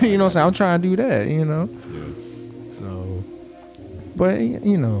 You know what I'm saying? I'm trying to do that, So But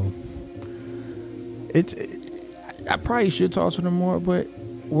you know, it's. I probably should talk to them more, but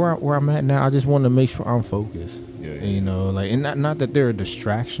where I'm at now, I just want to make sure I'm focused. Yeah. You know, like, and not that they're a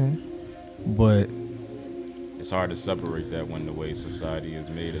distraction, but it's hard to separate that when the way society is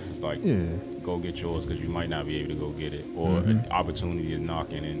made. It's just like, go get yours because you might not be able to go get it, or an opportunity is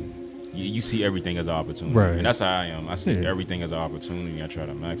knocking, and you see everything as an opportunity. Right. And that's how I am. I see everything as an opportunity. I try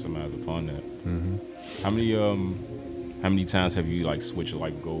to maximize upon that. How many times have you like switched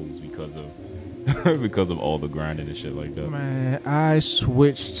life goals because of because of all the grinding and shit like that? Man, I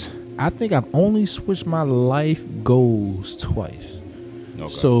think I've only switched my life goals twice. Okay.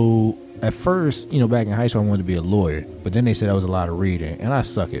 So at first, you know, back in high school, I wanted to be a lawyer, but then they said that was a lot of reading, and I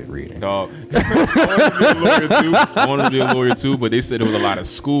suck at reading. Dog. I wanted to be a lawyer too, but they said there was a lot of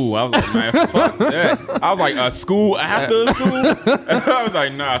school. I was like, man, fuck that. I was like, a school after school? I was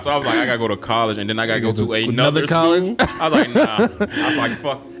like, nah. So I was like, I gotta go to college, and then I gotta go to another college school. I was like, nah. I was like,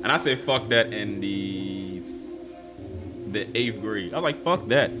 fuck. And I said, fuck that in the 8th grade. I was like, fuck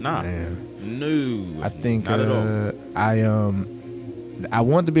that. Nah. Man. No. I think not at all. I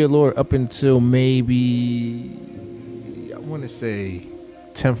wanted to be a lawyer up until maybe, I want to say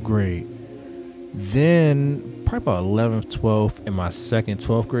 10th grade. Then probably about 11th, 12th, in my second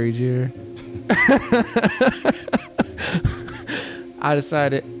 12th grade year, I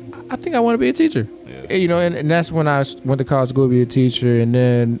decided I think I want to be a teacher. Yeah. You know, and that's when I went to college to go be a teacher. And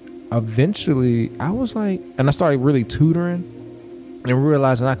then eventually I was like, and I started really tutoring and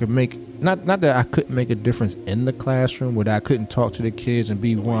realizing I could make, not that I couldn't make a difference in the classroom, where I couldn't talk to the kids and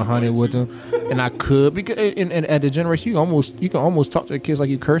be 100 with them, and I could, because and at the generation, you can almost talk to the kids like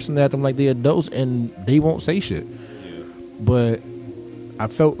you cursing at them like they're adults, and they won't say shit. Yeah. But I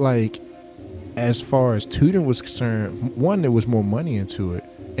felt like, as far as tutoring was concerned, one, there was more money into it,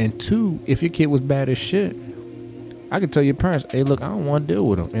 and two, if your kid was bad as shit, I could tell your parents, hey, look, I don't want to deal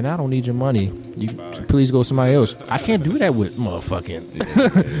with them, and I don't need your money. You please go somebody else. I can't do that with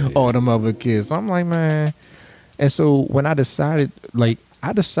motherfucking all them other kids. So I'm like, man. And so when I decided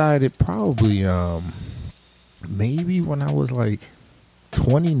probably maybe when I was like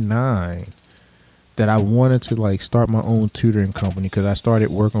 29 that I wanted to like start my own tutoring company, because I started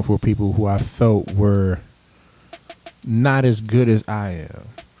working for people who I felt were not as good as I am.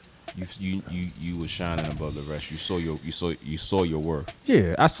 You were shining above the rest. You saw your worth.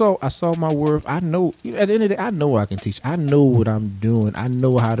 Yeah, I saw my worth. I know at the end of the day, I know I can teach. I know what I'm doing. I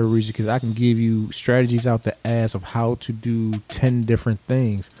know how to reach it, because I can give you strategies out the ass of how to do 10 different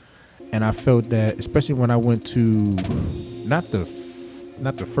things. And I felt that, especially when I went to not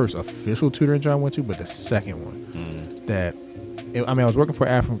the first official tutoring job I went to, but the second one. That I was working for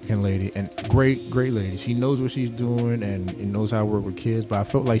an African lady, and great lady. She knows what she's doing and knows how to work with kids. But I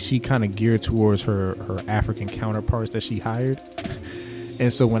felt like she kind of geared towards her African counterparts that she hired.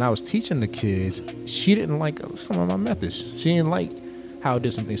 And so when I was teaching the kids, she didn't like some of my methods. She didn't like how I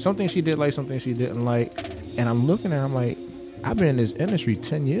did something. Something she did like, something she didn't like. And I'm looking at her, I'm like, I've been in this industry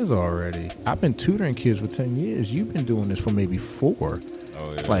 10 years already. I've been tutoring kids for 10 years. You've been doing this for maybe 4.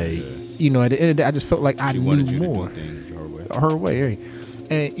 Oh, yeah, you know, at the end of the day, I just felt like I knew more. Her way, right?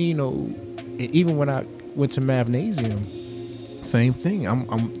 And you know, even when I went to Mathnasium, same thing. I'm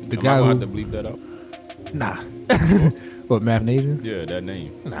the guy who. Am I allowed to bleep that out? Nah. What, Mathnasium? Yeah, that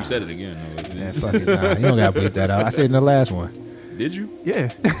name. Nah. You said it again. Nah, fuck it, nah. You don't gotta bleep that out. I said it in the last one. Did you?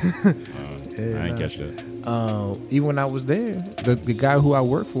 Yeah. I didn't catch that. Even when I was there, the guy who I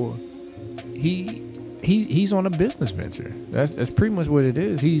work for, he's on a business venture. That's pretty much what it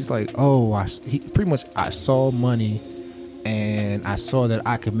is. He's like, I saw money. And I saw that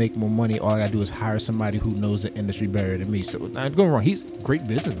I could make more money. All I gotta do is hire somebody who knows the industry better than me. So I'm going wrong. He's a great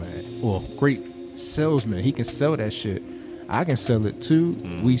businessman, or great salesman. He can sell that shit. I can sell it too.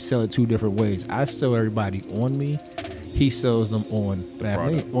 We sell it 2 different ways. I sell everybody on me. He sells them on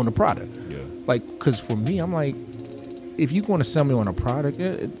the product. Yeah. Like, cause for me, I'm like, if you want to sell me on a product,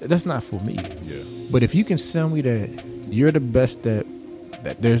 that's not for me. Yeah. But if you can sell me that you're the best, that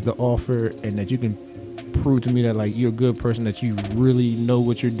there's the offer, and that you can prove to me that like you're a good person, that you really know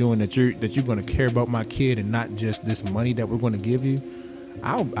what you're doing, that you're going to care about my kid and not just this money that we're going to give you,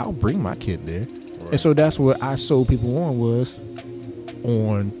 I'll bring my kid there. Right. And so that's what I sold people on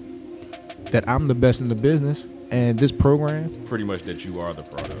that I'm the best in the business, and this program, pretty much, that you are the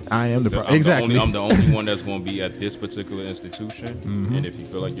product. I am the product. Exactly. I'm the only one that's going to be at this particular institution. And if you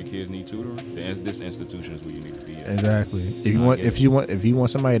feel like your kids need tutoring, then this institution is where you need to be at. Exactly. If you want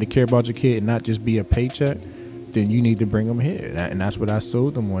somebody to care about your kid and not just be a paycheck, then you need to bring them here. And that's what I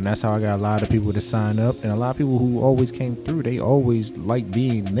sold them on. That's how I got a lot of people to sign up, and a lot of people who always came through, they always like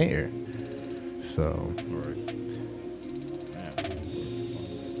being there. So. Right.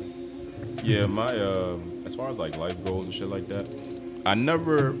 Yeah, my as far as like life goals and shit like that, I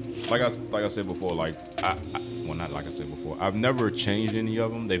never like I said before, like well, not like I said before, I've never changed any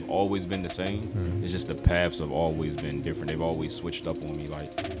of them. They've always been the same. It's just the paths have always been different. They've always switched up on me.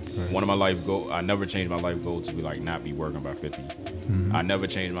 Like one of my life goals, I never changed my life goal to be like not be working by 50. I never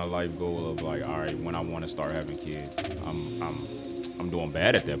changed my life goal of like, all right, when I want to start having kids, I'm doing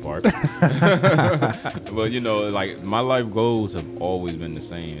bad at that part. But you know, like my life goals have always been the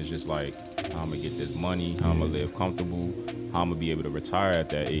same. It's just like how I'm gonna get this money, how I'm gonna live comfortable, how I'm gonna be able to retire at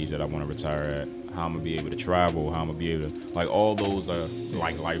that age that I want to retire at, how I'm gonna be able to travel, how I'm gonna be able to, like, all those are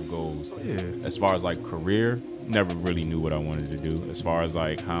like life goals. Yeah. As far as like career, never really knew what I wanted to do. As far as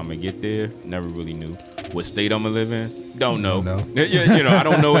like how I'm gonna get there, never really knew. What state I'm gonna live in, don't know. Yeah, you know, I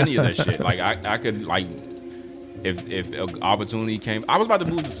don't know any of that shit. Like I could like. If an opportunity came, I was about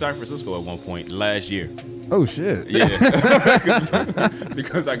to move to San Francisco at one point last year. Oh shit. Yeah.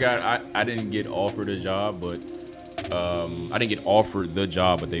 Because I didn't get offered a job, but I didn't get offered the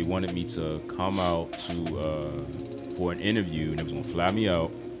job, but they wanted me to come out to for an interview, and it was gonna fly me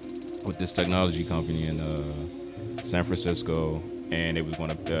out with this technology company in San Francisco, and it was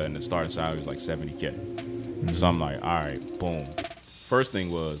gonna and the starting salary was like $70K. So I'm like, all right, boom. First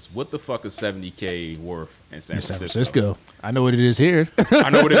thing was, what the fuck is $70K worth in San Francisco? I know what it is here. I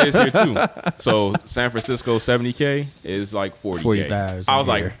know what it is here too. So San Francisco $70K is like $40K. 40,000. I was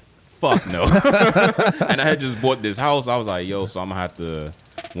like, fuck no. And I had just bought this house. I was like, yo, so I'm gonna have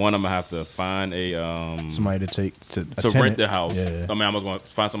to find a somebody to rent the house. Yeah. I mean, I was gonna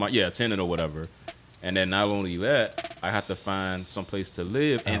find somebody, a tenant or whatever. And then not only that, I had to find some place to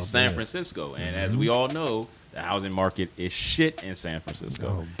live in San Francisco. And as we all know, the housing market is shit in San Francisco.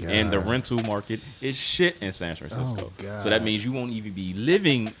 Oh, God. And the rental market is shit in San Francisco. Oh, God. So that means you won't even be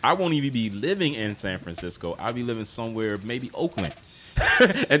living, I won't even be living in San Francisco. I'll be living somewhere, maybe Oakland.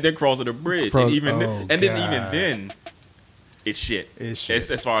 And then crossing the bridge. And then even then, it's shit. It's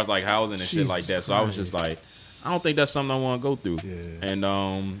as far as like housing and shit like that. So I was just like, I don't think that's something I want to go through. Yeah. And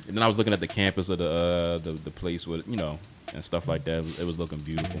then I was looking at the campus of the place with, you know, and stuff like that. It was looking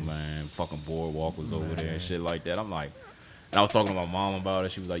beautiful, man. Fucking boardwalk was over there and shit like that. I'm like, and I was talking to my mom about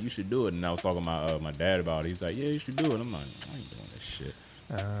it. She was like, you should do it. And I was talking to my dad about it. He's like, yeah, you should do it. I'm like, I ain't doing this shit.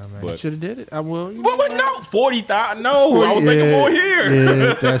 Man, you should have did it. I will. But no, 40,000. No, I was making more here.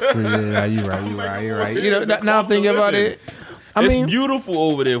 Yeah, that's true. Yeah, you're right. You know, now I'm thinking about it. I mean, it's beautiful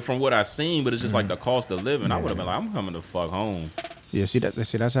over there from what I've seen, but it's just like the cost of living. Yeah. I would have been like, I'm coming to fuck home. Yeah, see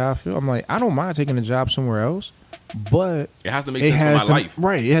that's how I feel. I'm like, I don't mind taking a job somewhere else, but it has to make sense for my life.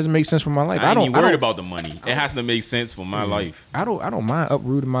 Right, it has to make sense for my life. I ain't even worried about the money. It has to make sense for my life. I don't mind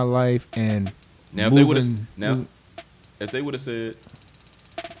uprooting my life and now moving, if they would have said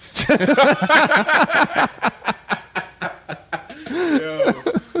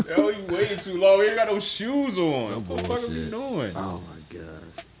Yo, you waiting too long. We ain't got no shoes on. What the fuck are we doing? Oh my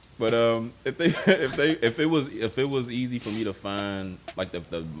gosh. But if it was easy for me to find like the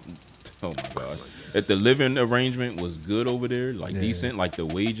oh my gosh, if the living arrangement was good over there, like decent, like the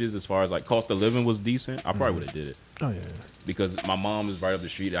wages as far as like cost of living was decent, I probably would have did it. Oh yeah. Because my mom is right up the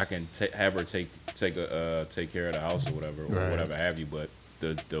street. I can have her take care of the house or whatever whatever have you. But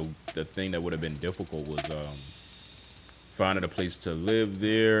the thing that would have been difficult was finding a place to live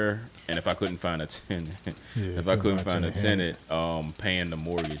there, and if I couldn't find a tenant, paying the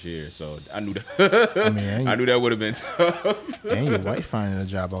mortgage here. So I knew that. I knew that would have been tough. And your wife finding a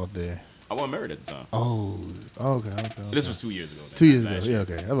job out there. I wasn't married at the time. Oh, okay. This was 2 years ago. 2 years ago, yeah,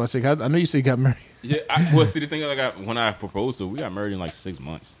 okay. I was about to say, I know you said you got married. Yeah, well, see, the thing is, when I proposed to her, we got married in like 6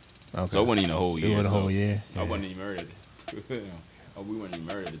 months. Okay. So it wasn't even a whole year. It wasn't a whole year. I wasn't even married. We weren't even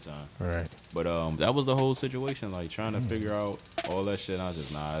married at the time. Right. But that was the whole situation, like trying to figure out all that shit. And I was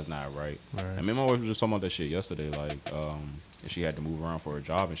just, it's not right. And me and my wife was just talking about that shit yesterday, like, if she had to move around for a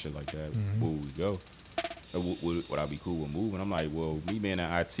job and shit like that, where would we go? Would I be cool with moving? I'm like, well, me being in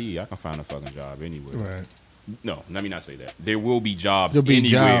IT, I can find a fucking job anywhere. Right. No, let me not say that. There will be jobs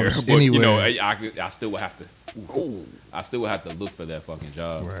anywhere. But, anywhere. You know, I still would have to. I still would have to look for that fucking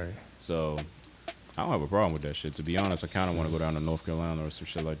job. Right. So I don't have a problem with that shit. To be honest, I kind of want to go down to North Carolina or some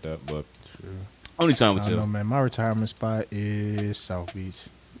shit like that. But only time will tell. No, man. My retirement spot is South Beach.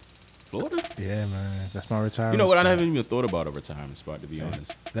 Florida? Yeah, man. That's my retirement. You know what? spot. I haven't even thought about a retirement spot, to be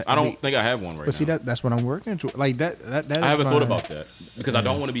honest. I don't think I have one right now. But see, that's what I'm working to. Like that I haven't thought about that because I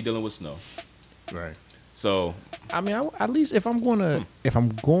don't want to be dealing with snow. Right. So I mean, at least if I'm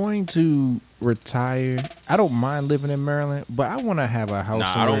going to retire, I don't mind living in Maryland, but I want to have a house.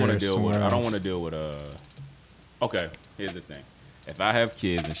 I don't want to deal with. I don't want to deal with. Okay, here's the thing. If I have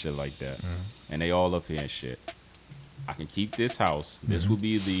kids and shit like that, and they all up here and shit, I can keep this house. This will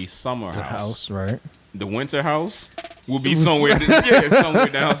be the summer The house, right? The winter house will be somewhere, somewhere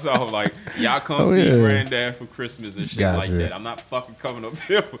down south. Like, y'all come see Granddad for Christmas and shit like that. I'm not fucking coming up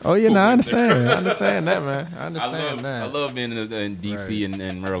here. Oh yeah, no, I understand. I understand that, man. I understand that. I love being in DC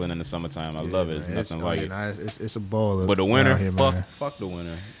and Maryland in the summertime. I love it. It's nothing like it. It's a baller. But the winter, fuck the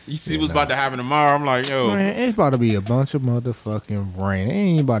winter. You see what's about to happen tomorrow? I'm like, yo, man, it's about to be a bunch of motherfucking rain. It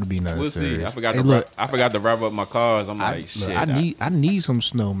ain't about to be nothing serious. See. I forgot to wrap up my cars. I'm like, shit. I need some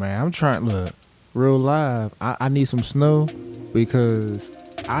snow, man. I'm trying. Look, real live. I need some snow because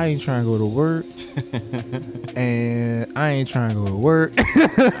I ain't trying to go to work, and I ain't trying to go to work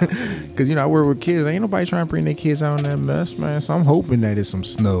because I work with kids. Ain't nobody trying to bring their kids out in that mess, man. So I'm hoping that it's some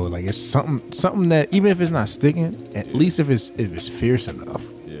snow. Like it's something that even if it's not sticking, at least if it's fierce enough,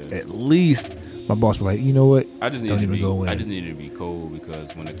 at least my boss be like, you know what? I just need it to be cold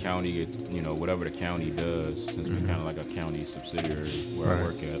because when the county gets, whatever the county does, since we're kind of like a county subsidiary where I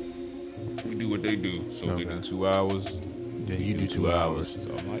work at, we do what they do. So they do 2 hours. Yeah, you do 2 hours.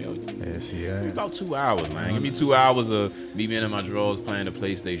 So I'm like, yo, about 2 hours, man. Give me 2 hours of me being in my drawers playing the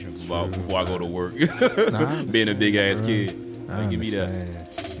PlayStation before I go to work. Being a big ass kid. Give me that.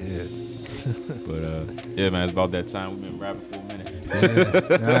 Shit. But yeah, man, it's about that time. We've been rapping for a minute.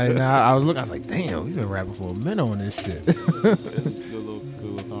 I was like, damn, we've been rapping for a minute on this shit. Good little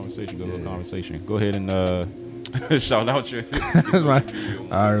conversation. Go ahead and shout out your all right,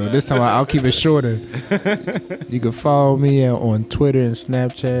 this time I'll keep it shorter. You can follow me on Twitter and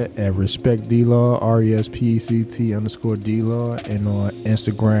Snapchat at RespectDlaw, RESPECT_DLaw, and on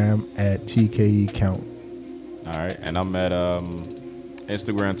Instagram at TKECount. All right, and I'm at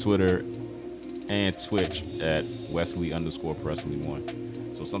Instagram, Twitter, and Twitch at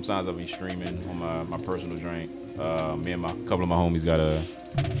Wesley_Presley1. So sometimes I'll be streaming on my personal drink. Me and a couple of my homies got a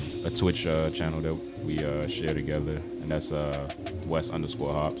Twitch channel that we share together, and that's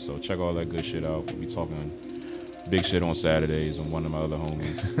West_Hop. So check all that good shit out. We'll be talking big shit on Saturdays on one of my other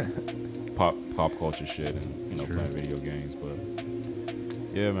homies, pop culture shit, and playing video games. But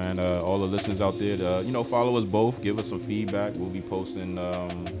yeah, man, all the listeners out there, follow us both. Give us some feedback. We'll be posting a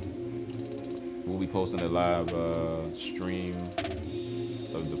live stream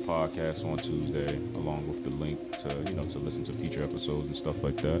of the podcast on Tuesday, along with the link to listen to future episodes and stuff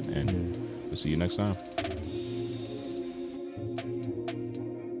like that. And we'll see you next time.